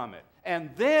free from it.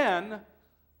 And then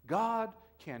God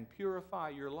can purify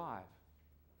your life.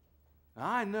 Now,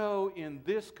 I know in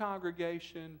this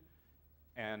congregation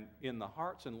and in the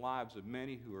hearts and lives of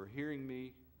many who are hearing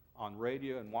me on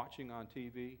radio and watching on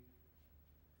TV,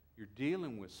 you're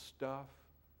dealing with stuff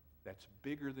that's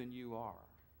bigger than you are.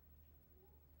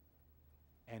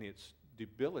 And it's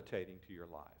debilitating to your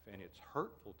life, and it's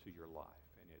hurtful to your life,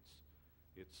 and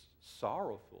it's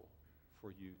sorrowful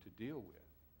for you to deal with.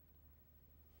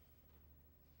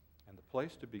 And the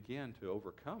place to begin to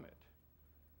overcome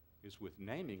it is with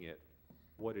naming it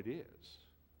what it is,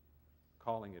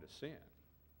 calling it a sin.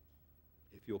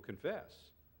 If you'll confess,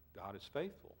 God is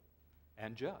faithful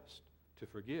and just to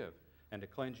forgive and to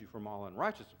cleanse you from all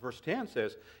unrighteousness. Verse 10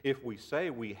 says, if we say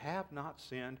we have not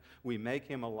sinned, we make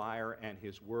him a liar, and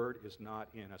his word is not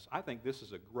in us. I think this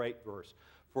is a great verse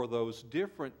for those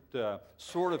different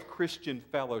sort of Christian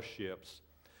fellowships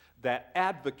that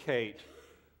advocate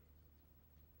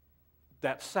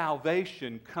that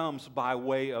salvation comes by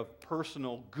way of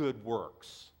personal good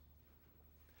works.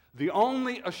 The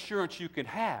only assurance you can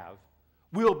have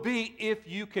will be if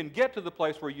you can get to the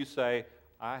place where you say,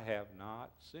 I have not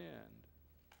sinned.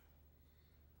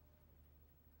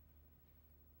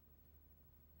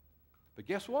 But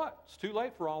guess what? It's too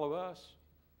late for all of us.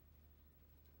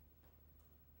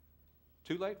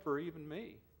 Too late for even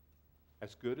me,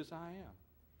 as good as I am.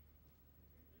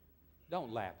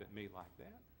 Don't laugh at me like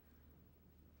that.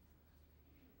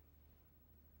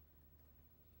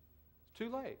 It's too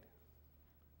late.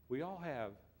 We all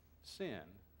have sin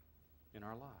in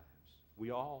our lives.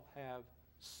 We all have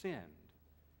sinned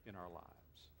in our lives.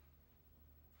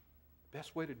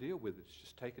 Best way to deal with it is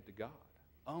just take it to God.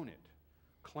 Own it.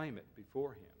 Claim it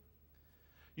before him.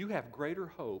 You have greater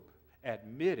hope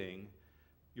admitting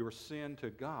your sin to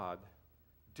God,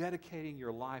 dedicating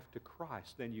your life to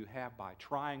Christ, than you have by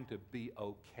trying to be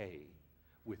okay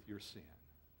with your sin.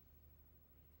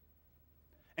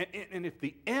 And if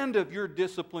the end of your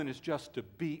discipline is just to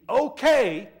be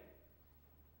okay,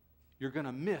 you're going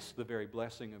to miss the very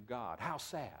blessing of God. How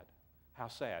sad. How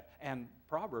sad. And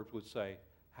Proverbs would say,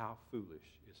 how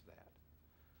foolish is that?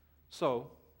 So,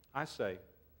 I say,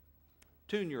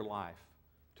 tune your life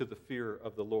to the fear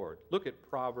of the Lord. Look at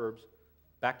Proverbs,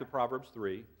 back to Proverbs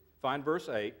 3. Find verse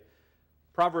 8.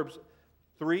 Proverbs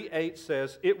 3:8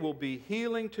 says, it will be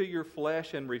healing to your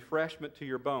flesh and refreshment to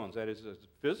your bones. That is a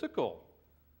physical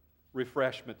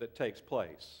refreshment that takes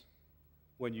place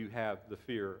when you have the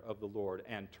fear of the Lord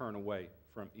and turn away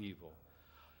from evil.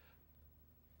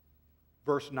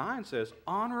 Verse 9 says,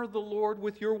 honor the Lord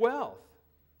with your wealth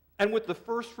and with the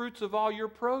first fruits of all your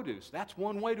produce. That's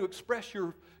one way to express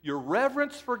your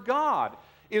reverence for God,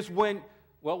 is when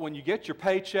you get your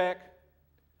paycheck,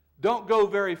 don't go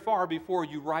very far before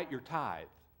you write your tithe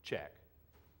check.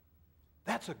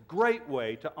 That's a great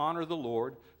way to honor the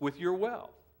Lord with your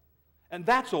wealth. And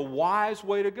that's a wise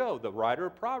way to go. The writer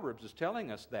of Proverbs is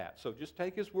telling us that. So just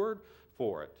take his word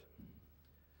for it.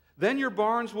 Then your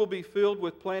barns will be filled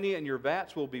with plenty, and your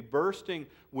vats will be bursting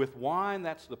with wine.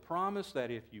 That's the promise that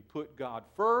if you put God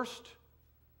first,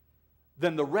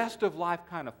 then the rest of life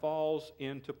kind of falls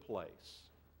into place.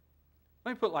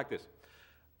 Let me put it like this.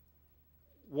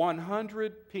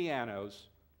 100 pianos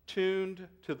tuned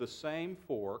to the same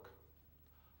fork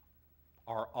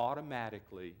are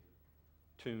automatically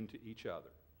tuned to each other.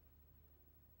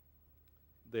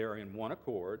 They're in one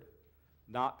accord,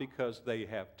 not because they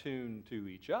have tuned to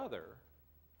each other,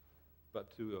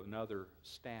 but to another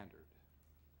standard.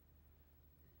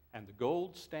 And the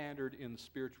gold standard in the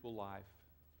spiritual life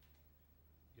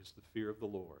is the fear of the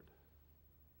Lord,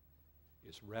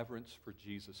 is reverence for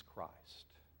Jesus Christ.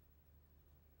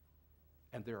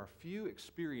 And there are few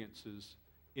experiences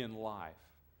in life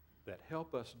that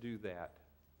help us do that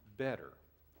better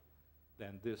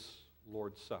than this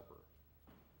Lord's Supper,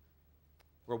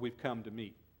 where we've come to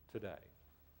meet today.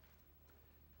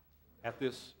 At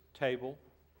this table,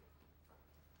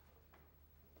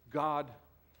 God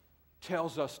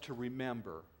tells us to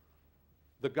remember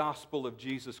the gospel of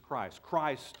Jesus Christ.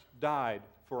 Christ died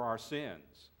for our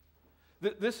sins.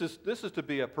 This is to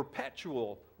be a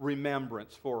perpetual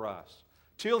remembrance for us.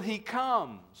 Till he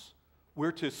comes,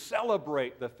 we're to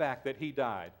celebrate the fact that he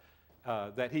died,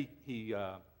 that he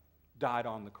died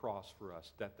on the cross for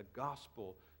us, that the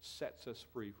gospel sets us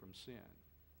free from sin.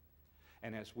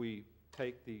 And as we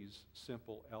take these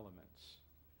simple elements,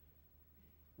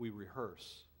 we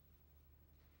rehearse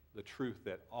the truth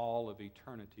that all of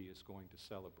eternity is going to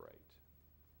celebrate,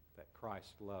 that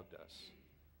Christ loved us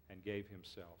and gave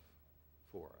himself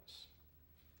for us.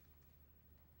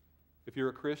 If you're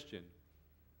a Christian,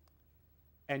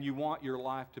 and you want your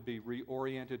life to be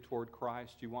reoriented toward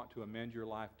Christ, you want to amend your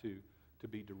life to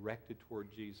be directed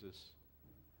toward Jesus,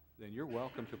 then you're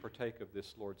welcome to partake of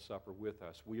this Lord's Supper with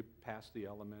us. We pass the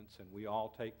elements and we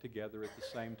all take together at the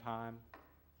same time.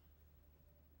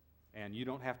 And you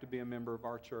don't have to be a member of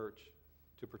our church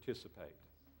to participate.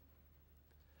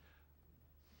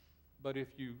 But if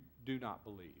you do not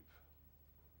believe,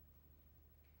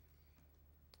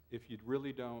 if you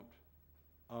really don't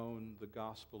own the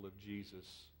gospel of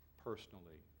Jesus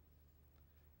personally,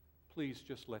 please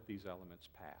just let these elements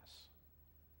pass.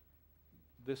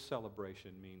 This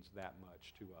celebration means that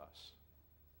much to us.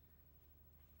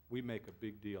 We make a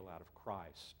big deal out of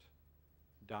Christ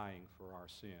dying for our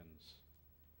sins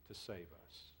to save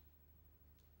us.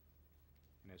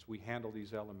 And as we handle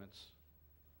these elements,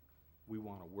 we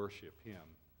want to worship Him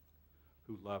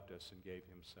who loved us and gave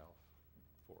Himself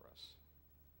for us.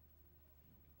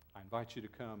 I invite you to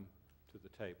come to the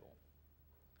table.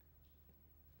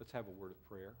 Let's have a word of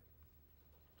prayer.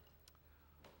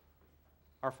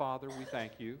 Our Father, we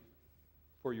thank you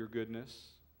for your goodness,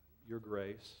 your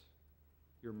grace,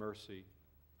 your mercy,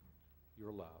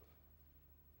 your love.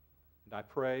 And I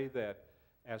pray that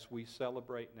as we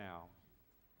celebrate now,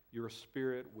 your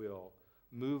Spirit will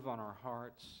move on our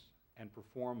hearts and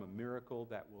perform a miracle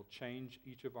that will change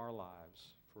each of our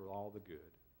lives for all the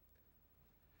good.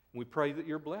 And we pray that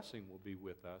your blessing will be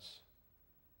with us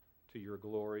to your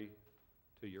glory,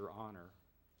 to your honor,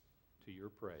 to your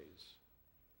praise.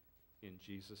 In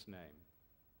Jesus' name,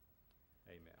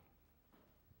 amen.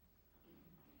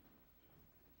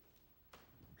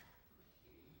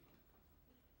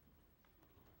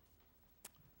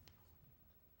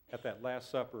 At that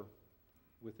Last Supper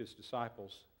with his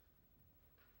disciples,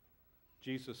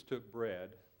 Jesus took bread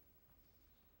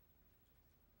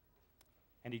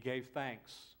and he gave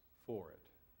thanks for it,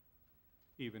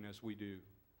 even as we do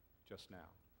just now.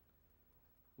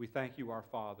 We thank you, our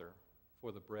Father,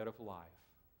 for the bread of life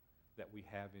that we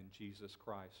have in Jesus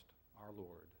Christ, our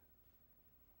Lord.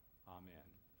 Amen.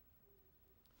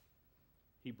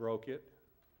 He broke it,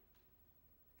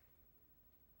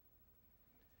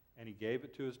 and he gave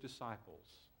it to his disciples,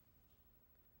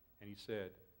 and he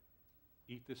said,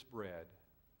 "Eat this bread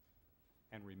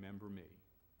and remember me."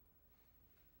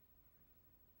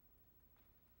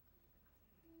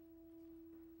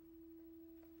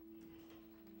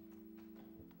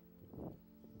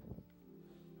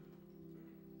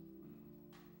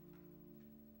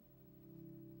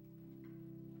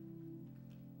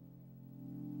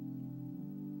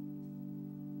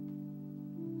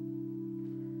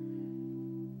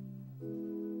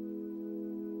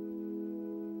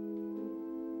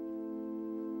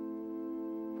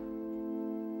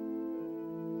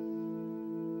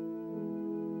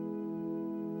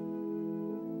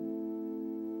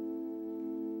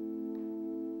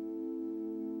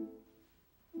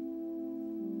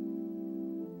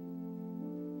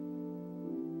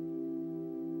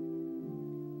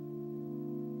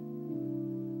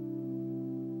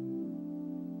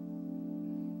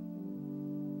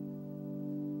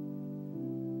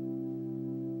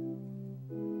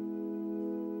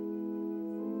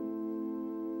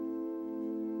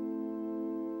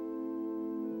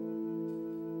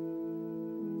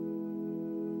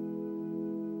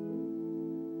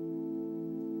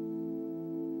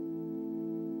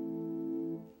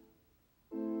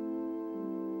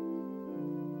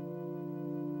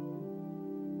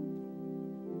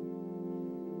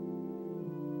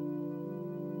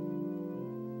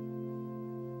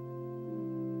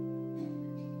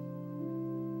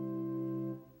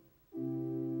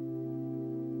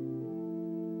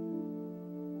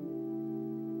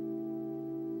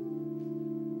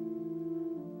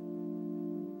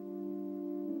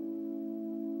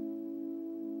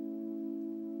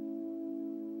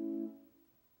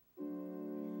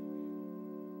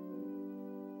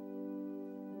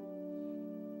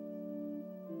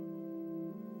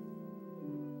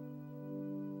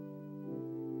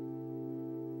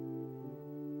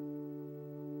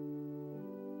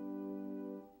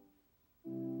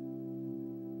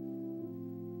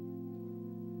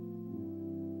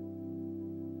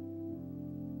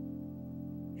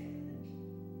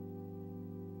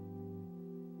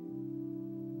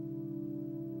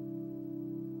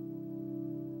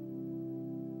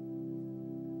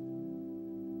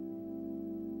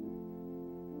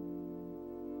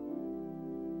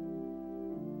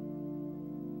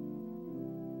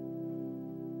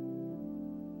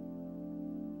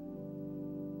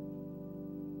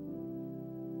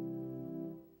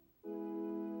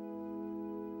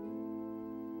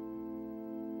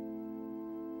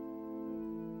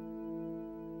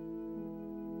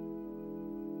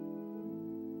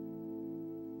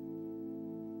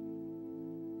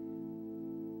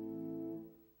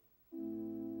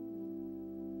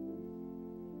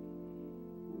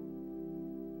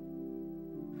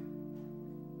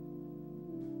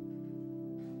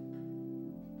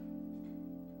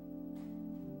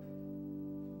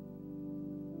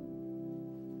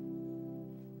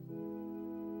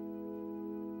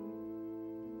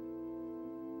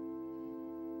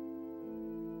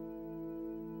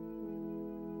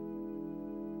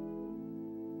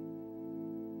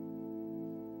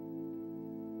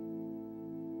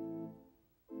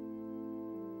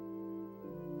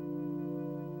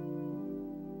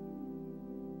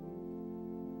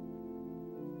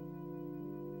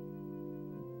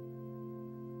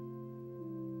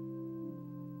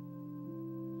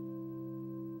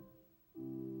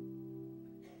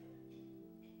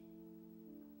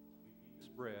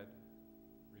 bread,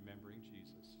 remembering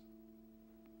Jesus.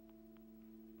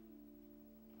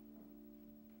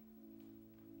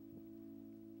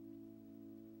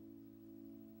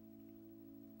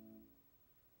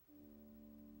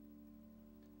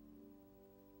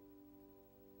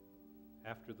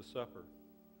 After the supper,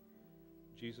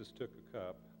 Jesus took a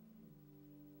cup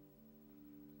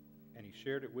and he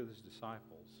shared it with his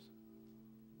disciples.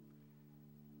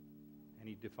 And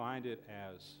he defined it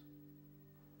as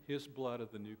his blood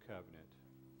of the new covenant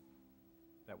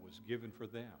that was given for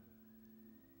them.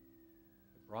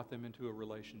 It brought them into a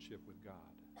relationship with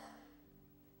God.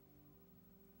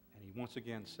 And he once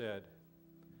again said,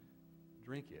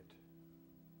 "Drink it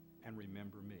and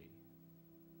remember me."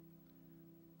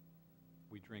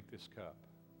 We drink this cup,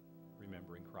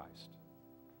 remembering Christ.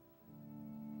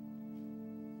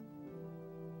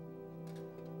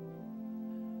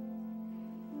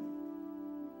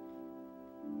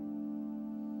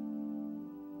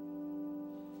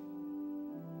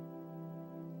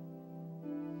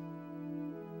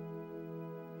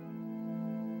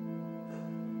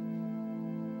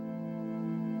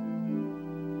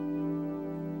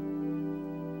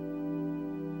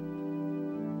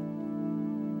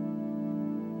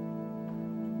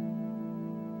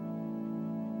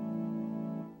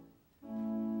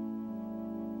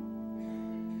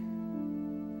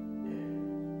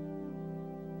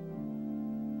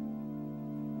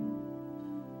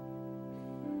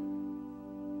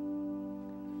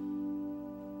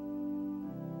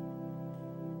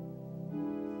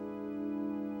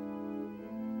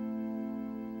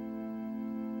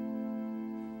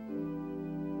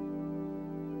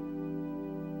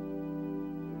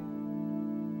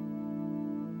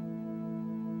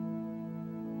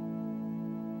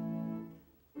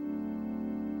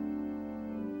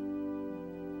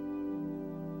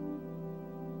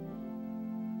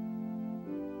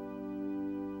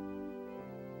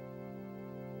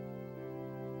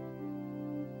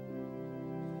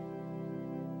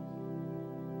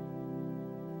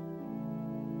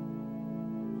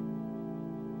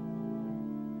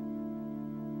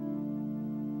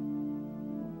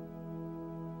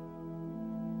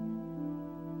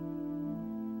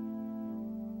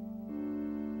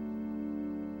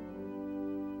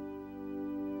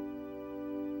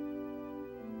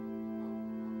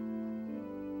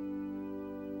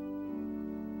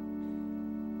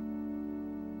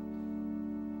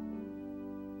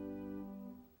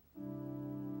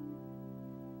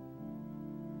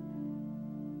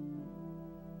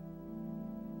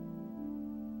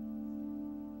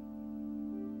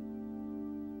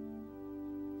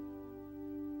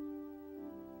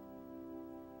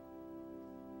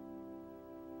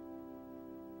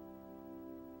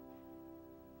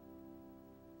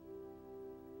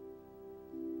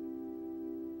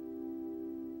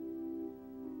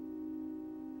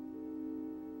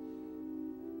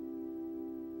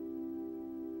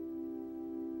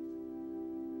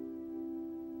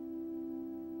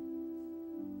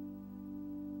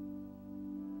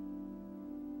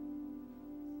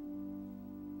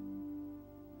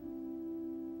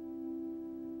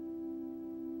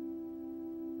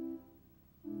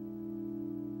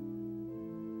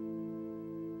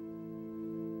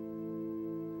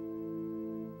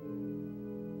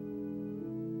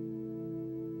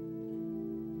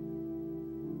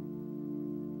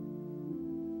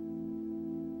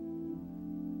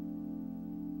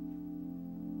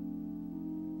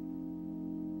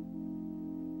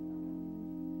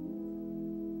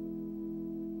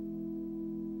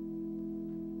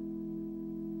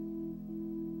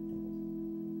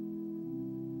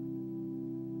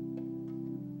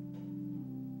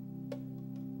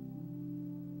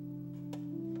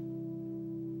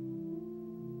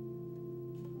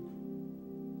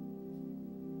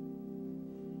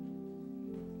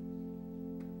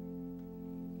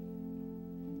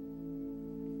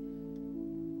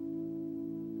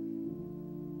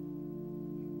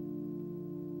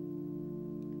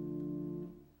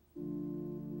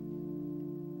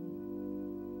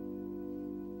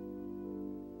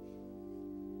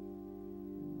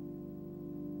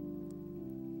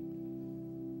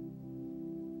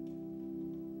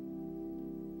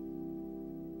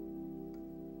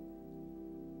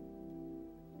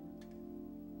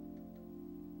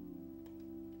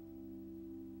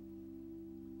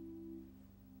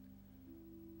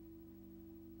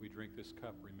 We drink this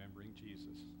cup remembering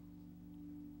Jesus.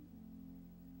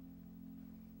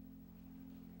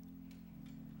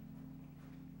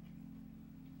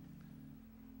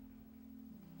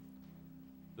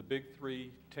 The big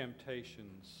three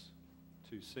temptations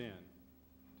to sin,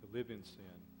 to live in sin,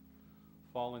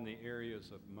 fall in the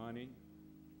areas of money,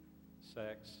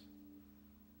 sex,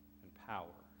 and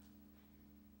power.